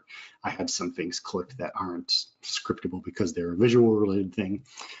export, I had some things clicked that aren't scriptable because they're a visual related thing,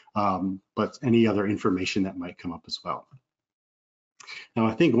 but any other information that might come up as well. Now,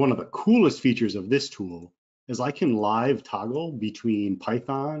 I think one of the coolest features of this tool is I can live toggle between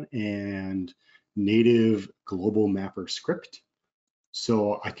Python and native Global Mapper script.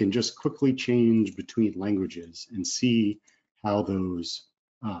 So I can just quickly change between languages and see how those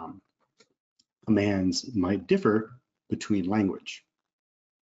commands might differ between language.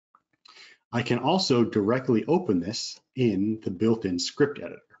 I can also directly open this in the built-in script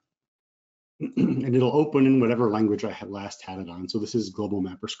editor. And it'll open in whatever language I had last had it on. So this is Global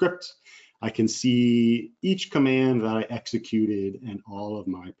Mapper script. I can see each command that I executed and all of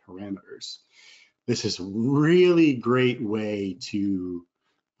my parameters. This is a really great way to,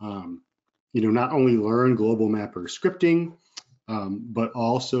 not only learn Global Mapper scripting, but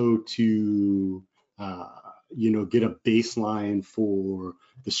also to, get a baseline for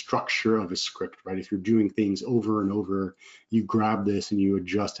the structure of a script, right? If you're doing things over and over, you grab this and you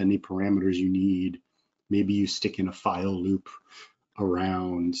adjust any parameters you need. Maybe you stick in a file loop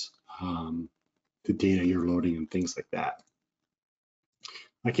around the data you're loading and things like that.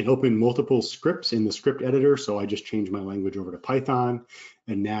 I can open multiple scripts in the script editor. So I just changed my language over to Python,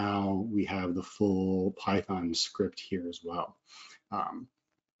 and now we have the full Python script here as well.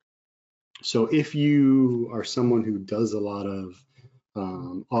 So if you are someone who does a lot of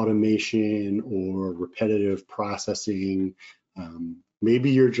automation or repetitive processing,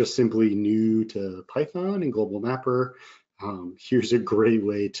 maybe you're just simply new to Python and Global Mapper, here's a great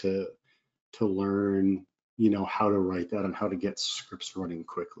way to learn, how to write that and how to get scripts running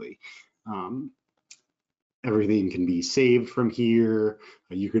quickly. Everything can be saved from here.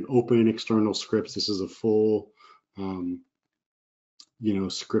 You can open external scripts. This is a full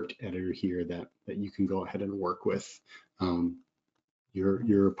script editor here that you can go ahead and work with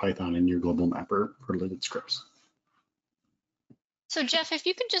your Python and your Global Mapper related scripts. So Jeff, if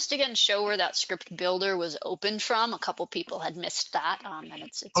you could just again show where that script builder was opened from, a couple people had missed that, and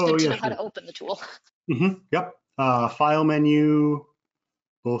it's good to know how to open the tool. Yep, file menu,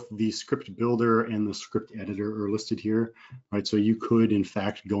 both the script builder and the script editor are listed here, right? So you could in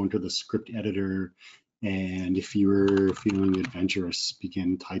fact go into the script editor, and if you were feeling adventurous,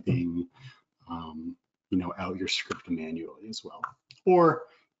 begin typing, out your script manually as well. Or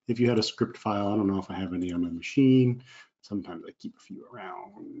if you had a script file, I don't know if I have any on my machine. Sometimes I keep a few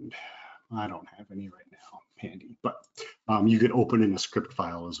around. I don't have any right now handy, but you could open in a script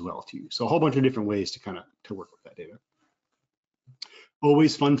file as well too. So a whole bunch of different ways to work with that data.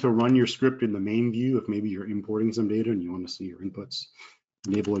 Always fun to run your script in the main view if maybe you're importing some data and you want to see your inputs.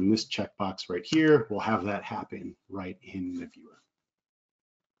 Enabling this checkbox right here will have that happen right in the viewer.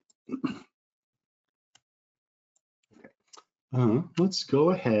 Okay, let's go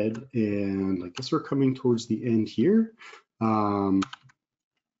ahead and I guess we're coming towards the end here. Don't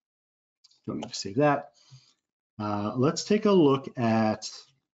need to save that. Let's take a look at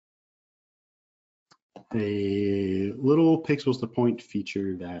a little pixels to point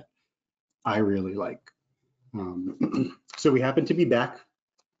feature that I really like. So we happen to be back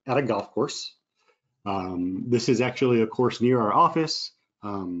at a golf course. This is actually a course near our office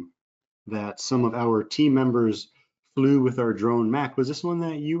that some of our team members flew with our drone. Mac, was this one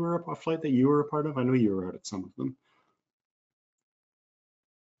that you were a flight that you were a part of? I know you were out at some of them.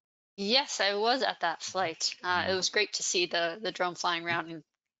 Yes, I was at that flight. It was great to see the drone flying around and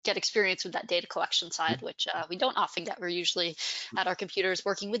get experience with that data collection side, which we don't often get. We're usually at our computers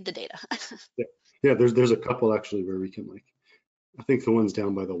working with the data. Yeah, there's a couple actually where we can I think the ones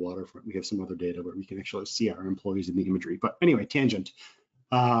down by the waterfront, we have some other data where we can actually see our employees in the imagery. But anyway, tangent.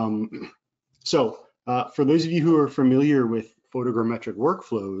 So for those of you who are familiar with photogrammetric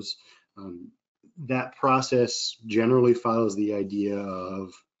workflows, that process generally follows the idea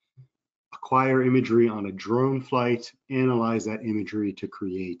of acquire imagery on a drone flight, analyze that imagery to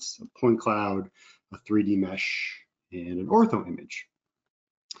create a point cloud, a 3D mesh, and an ortho image.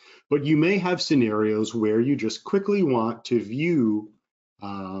 But you may have scenarios where you just quickly want to view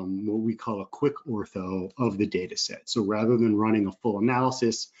what we call a quick ortho of the data set. So rather than running a full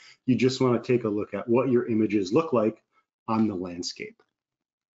analysis, you just want to take a look at what your images look like on the landscape.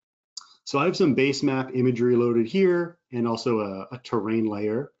 So I have some base map imagery loaded here and also a terrain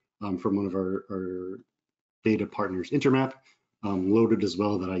layer from one of our data partners, Intermap, loaded as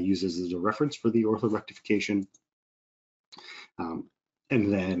well that I use as a reference for the ortho rectification.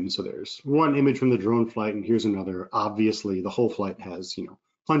 And then, so there's one image from the drone flight, and here's another. Obviously, the whole flight has,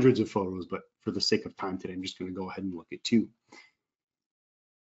 hundreds of photos, but for the sake of time today, I'm just going to go ahead and look at two.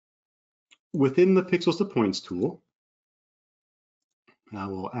 Within the Pixels to Points tool, I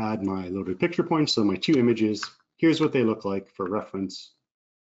will add my loaded picture points. So my two images, here's what they look like for reference.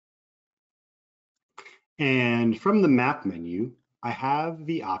 And from the map menu, I have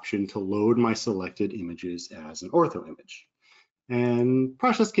the option to load my selected images as an ortho image. And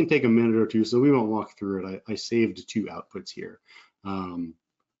process can take a minute or two, so we won't walk through it. I saved two outputs here.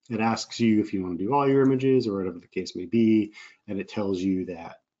 It asks you if you want to do all your images or whatever the case may be, and it tells you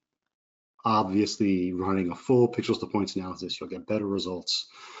that Obviously, running a full pixels to points analysis, you'll get better results.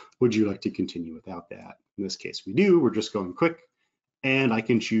 Would you like to continue without that? In this case, we do. We're just going quick. And I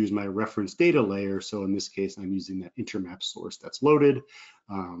can choose my reference data layer. So in this case, I'm using that intermap source that's loaded,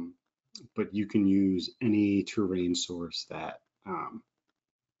 but you can use any terrain source that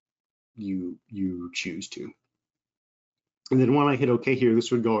you choose to. And then when I hit OK here,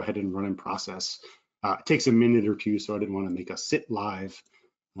 this would go ahead and run in process. It takes a minute or two, so I didn't want to make us sit live.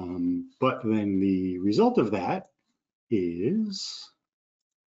 But then the result of that is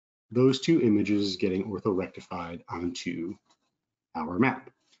those two images getting orthorectified onto our map.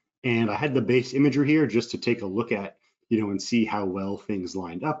 And I had the base imager here just to take a look at, and see how well things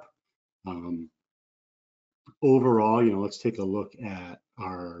lined up. Overall, let's take a look at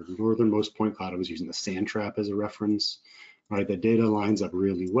our northernmost point cloud. I was using the sand trap as a reference, right? The data lines up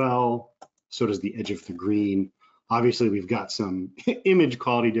really well. So does the edge of the green. Obviously, we've got some image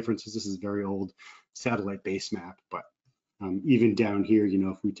quality differences. This is a very old satellite base map, but even down here,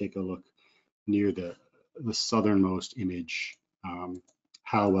 if we take a look near the southernmost image,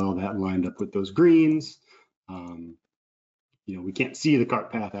 how well that lined up with those greens. We can't see the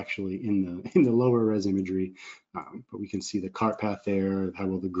cart path actually in the lower res imagery, but we can see the cart path there, how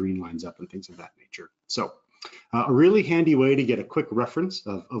well the green lines up and things of that nature. So a really handy way to get a quick reference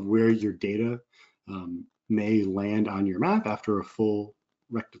of where your data may land on your map after a full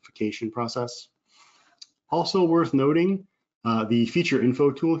rectification process. Also worth noting, the feature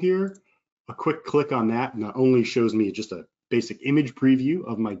info tool here, a quick click on that not only shows me just a basic image preview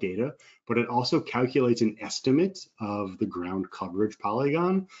of my data, but it also calculates an estimate of the ground coverage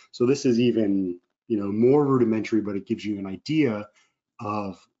polygon. So this is even, more rudimentary, but it gives you an idea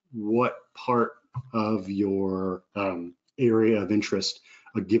of what part of your area of interest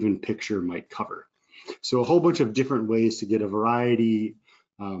a given picture might cover. So a whole bunch of different ways to get a variety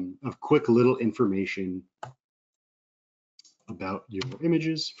of quick little information about your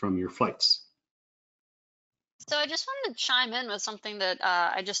images from your flights. So I just wanted to chime in with something that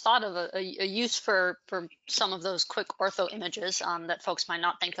I just thought of a use for some of those quick ortho images that folks might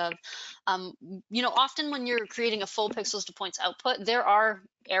not think of. Often when you're creating a full pixels to points output, there are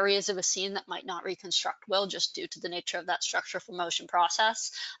areas of a scene that might not reconstruct well just due to the nature of that structure for motion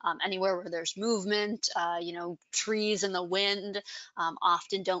process. Anywhere where there's movement, trees in the wind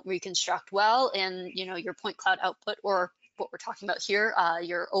often don't reconstruct well, and your point cloud output, or what we're talking about here,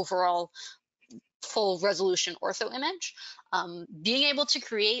 your overall full resolution ortho image. Being able to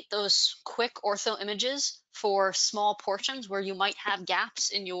create those quick ortho images for small portions where you might have gaps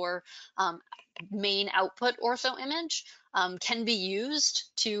in your main output ortho image can be used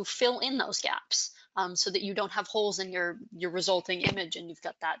to fill in those gaps so that you don't have holes in your resulting image and you've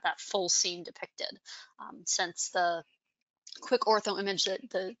got that full scene depicted. Since the quick ortho image, that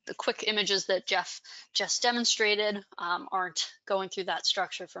the quick images that Jeff just demonstrated aren't going through that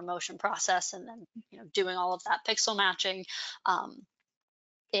structure for motion process and then doing all of that pixel matching,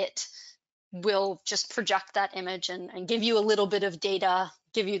 it will just project that image and give you a little bit of data,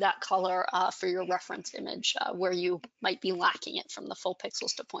 give you that color for your reference image where you might be lacking it from the full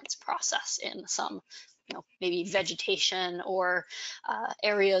pixels to points process in some maybe vegetation or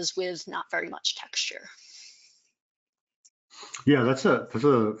areas with not very much texture. Yeah, that's a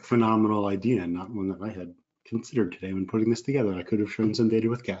phenomenal idea, and not one that I had considered today when putting this together. I could have shown some data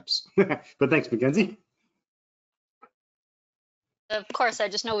with gaps. But thanks, Mackenzie. Of course, I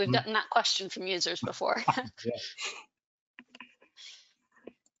just know we've gotten that question from users before. Yeah.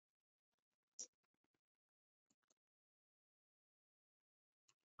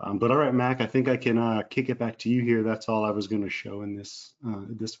 But all right, Mac, I think I can kick it back to you here. That's all I was going to show in this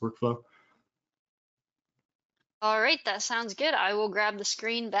workflow. All right, that sounds good. I will grab the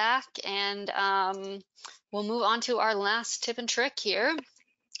screen back and we'll move on to our last tip and trick here.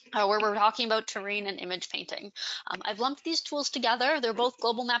 Where we're talking about terrain and image painting. I've lumped these tools together. They're both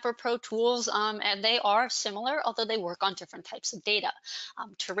Global Mapper Pro tools, and they are similar, although they work on different types of data.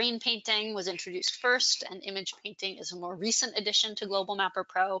 Terrain painting was introduced first, and image painting is a more recent addition to Global Mapper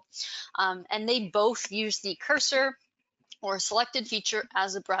Pro. And they both use the cursor or selected feature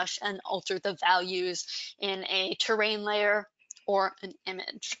as a brush and alter the values in a terrain layer or an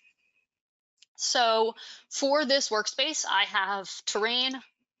image. So for this workspace, I have terrain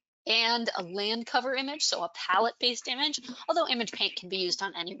and a land cover image, so a palette-based image, although image paint can be used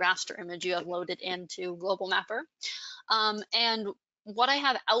on any raster image you have loaded into Global Mapper. And what I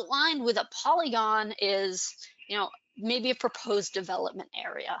have outlined with a polygon is, maybe a proposed development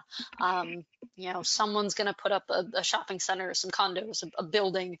area. Someone's going to put up a shopping center, some condos, a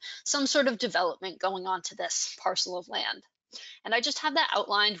building, some sort of development going on to this parcel of land. And I just have that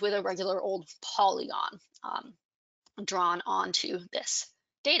outlined with a regular old polygon drawn onto this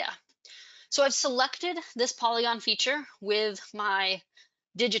data. So I've selected this polygon feature with my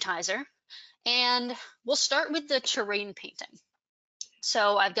digitizer, and we'll start with the terrain painting.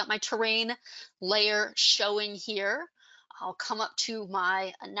 So I've got my terrain layer showing here. I'll come up to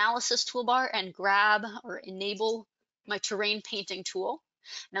my analysis toolbar and grab or enable my terrain painting tool.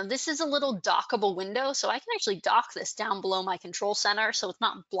 Now this is a little dockable window, so I can actually dock this down below my control center, so it's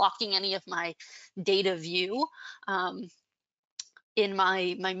not blocking any of my data view in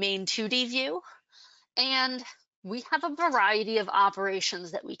my main 2D view. And we have a variety of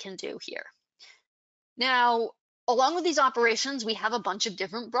operations that we can do here. Now, along with these operations, we have a bunch of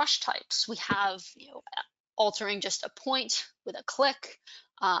different brush types. We have, altering just a point with a click,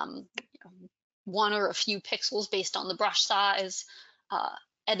 one or a few pixels based on the brush size,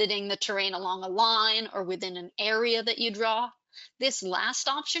 editing the terrain along a line or within an area that you draw. This last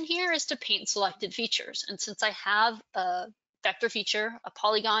option here is to paint selected features. And since I have a vector feature, a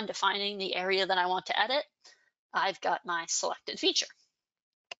polygon defining the area that I want to edit, I've got my selected feature.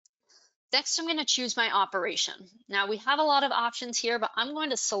 Next, I'm going to choose my operation. Now we have a lot of options here, but I'm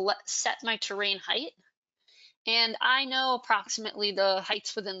going to set my terrain height. And I know approximately the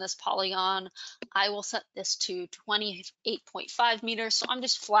heights within this polygon. I will set this to 28.5 meters. So I'm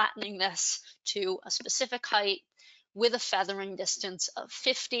just flattening this to a specific height with a feathering distance of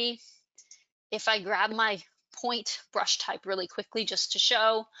 50. If I grab my point brush type really quickly just to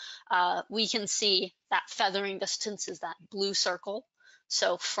show, we can see that feathering distance is that blue circle.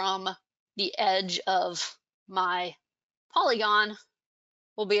 So from the edge of my polygon,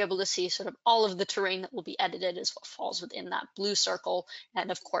 we'll be able to see sort of all of the terrain that will be edited is what falls within that blue circle, and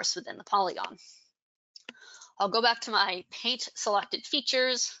of course within the polygon. I'll go back to my paint selected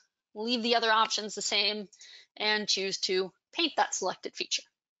features, leave the other options the same, and choose to paint that selected feature.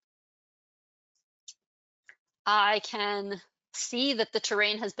 I can see that the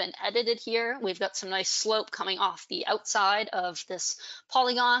terrain has been edited here. We've got some nice slope coming off the outside of this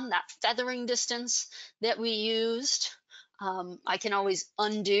polygon, that feathering distance that we used. I can always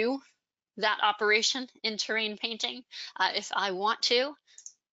undo that operation in terrain painting if I want to,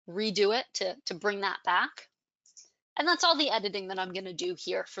 redo it to bring that back. And that's all the editing that I'm going to do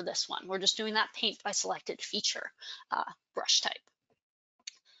here for this one. We're just doing that paint by selected feature brush type.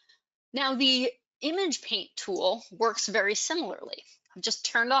 Now the image paint tool works very similarly. I've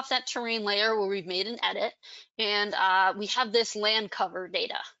just turned off that terrain layer where we've made an edit, and we have this land cover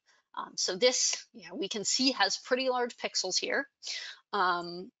data. So this, we can see has pretty large pixels here.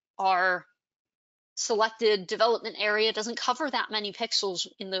 Our selected development area doesn't cover that many pixels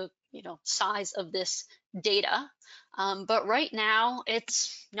in the size of this data, but right now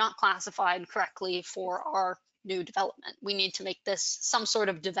it's not classified correctly for our new development. We need to make this some sort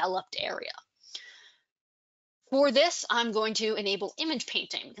of developed area. For this, I'm going to enable image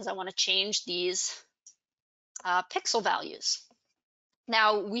painting because I want to change these pixel values.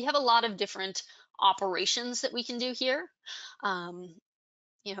 Now, we have a lot of different operations that we can do here.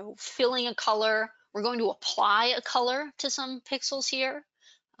 Filling a color, we're going to apply a color to some pixels here,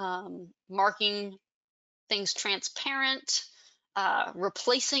 marking things transparent,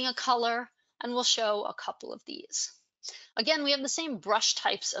 replacing a color, and we'll show a couple of these. Again, we have the same brush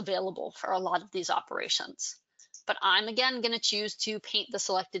types available for a lot of these operations, but I'm again going to choose to paint the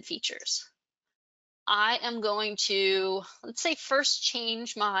selected features. I am going to, let's say, first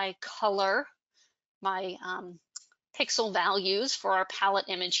change my color, my pixel values for our palette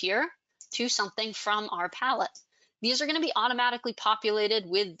image here to something from our palette. These are going to be automatically populated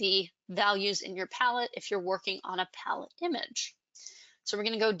with the values in your palette if you're working on a palette image. So we're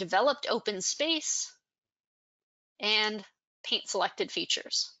going to go developed open space and paint selected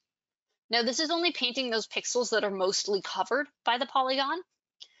features. Now this is only painting those pixels that are mostly covered by the polygon.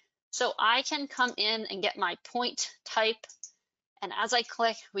 So I can come in and get my point type, and as I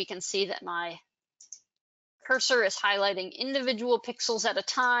click, we can see that my cursor is highlighting individual pixels at a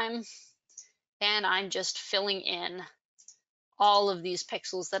time, and I'm just filling in all of these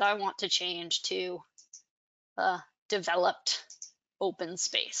pixels that I want to change to a developed open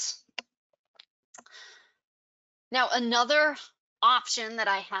space. Now, another option that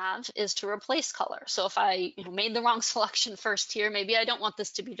I have is to replace color. So if I made the wrong selection first here, maybe I don't want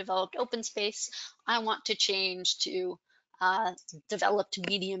this to be developed open space. I want to change to developed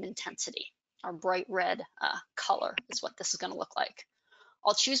medium intensity. Our bright red color is what this is going to look like.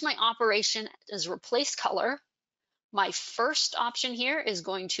 I'll choose my operation as replace color. My first option here is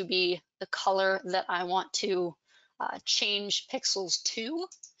going to be the color that I want to change pixels to.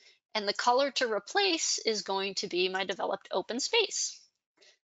 And the color to replace is going to be my developed open space.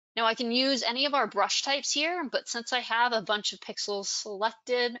 Now I can use any of our brush types here, but since I have a bunch of pixels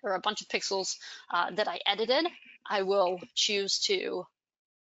selected, or a bunch of pixels that I edited, I will choose to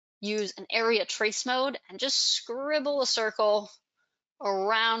use an area trace mode and just scribble a circle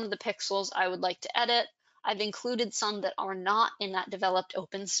around the pixels I would like to edit. I've included some that are not in that developed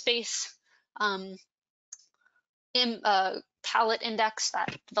open space palette index,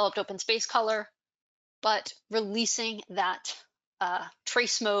 that developed open space color, but releasing that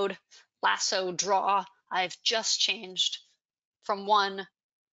trace mode, lasso, draw, I've just changed from one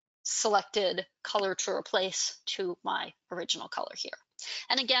selected color to replace to my original color here.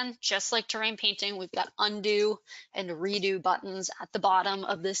 And again, just like terrain painting, we've got undo and redo buttons at the bottom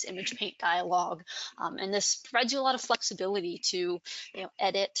of this image paint dialog. And this provides you a lot of flexibility to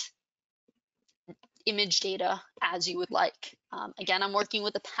edit image data as you would like. Again, I'm working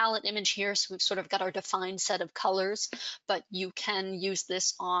with a palette image here, so we've sort of got our defined set of colors, but you can use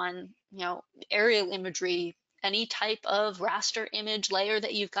this on, aerial imagery, any type of raster image layer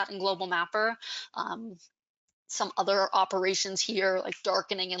that you've got in Global Mapper. Some other operations here, like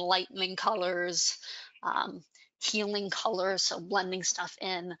darkening and lightening colors, healing colors, so blending stuff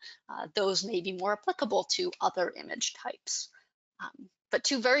in, those may be more applicable to other image types. But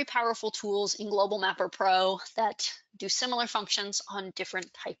two very powerful tools in Global Mapper Pro that do similar functions on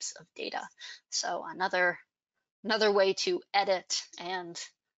different types of data. So another way to edit and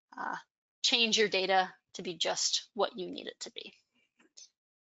change your data to be just what you need it to be.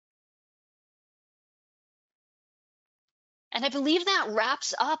 And I believe that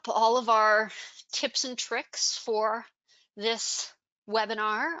wraps up all of our tips and tricks for this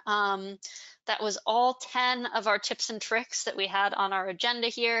webinar. That was all 10 of our tips and tricks that we had on our agenda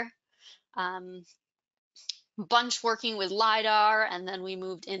here. Bunch working with LiDAR, and then we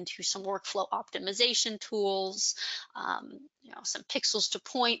moved into some workflow optimization tools, some pixels to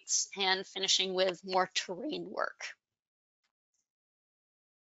points, and finishing with more terrain work.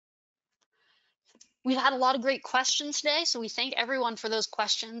 We've had a lot of great questions today, so we thank everyone for those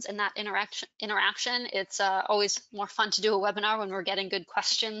questions and that interaction. It's always more fun to do a webinar when we're getting good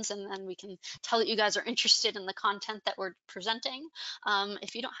questions, and then we can tell that you guys are interested in the content that we're presenting.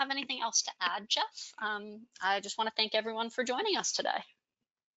 If you don't have anything else to add, Jeff, I just want to thank everyone for joining us today.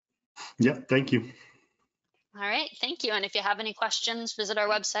 Yeah, thank you. All right, thank you. And if you have any questions, visit our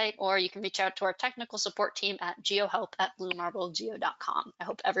website, or you can reach out to our technical support team at geohelp@bluemarblegeo.com. I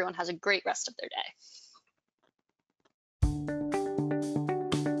hope everyone has a great rest of their day.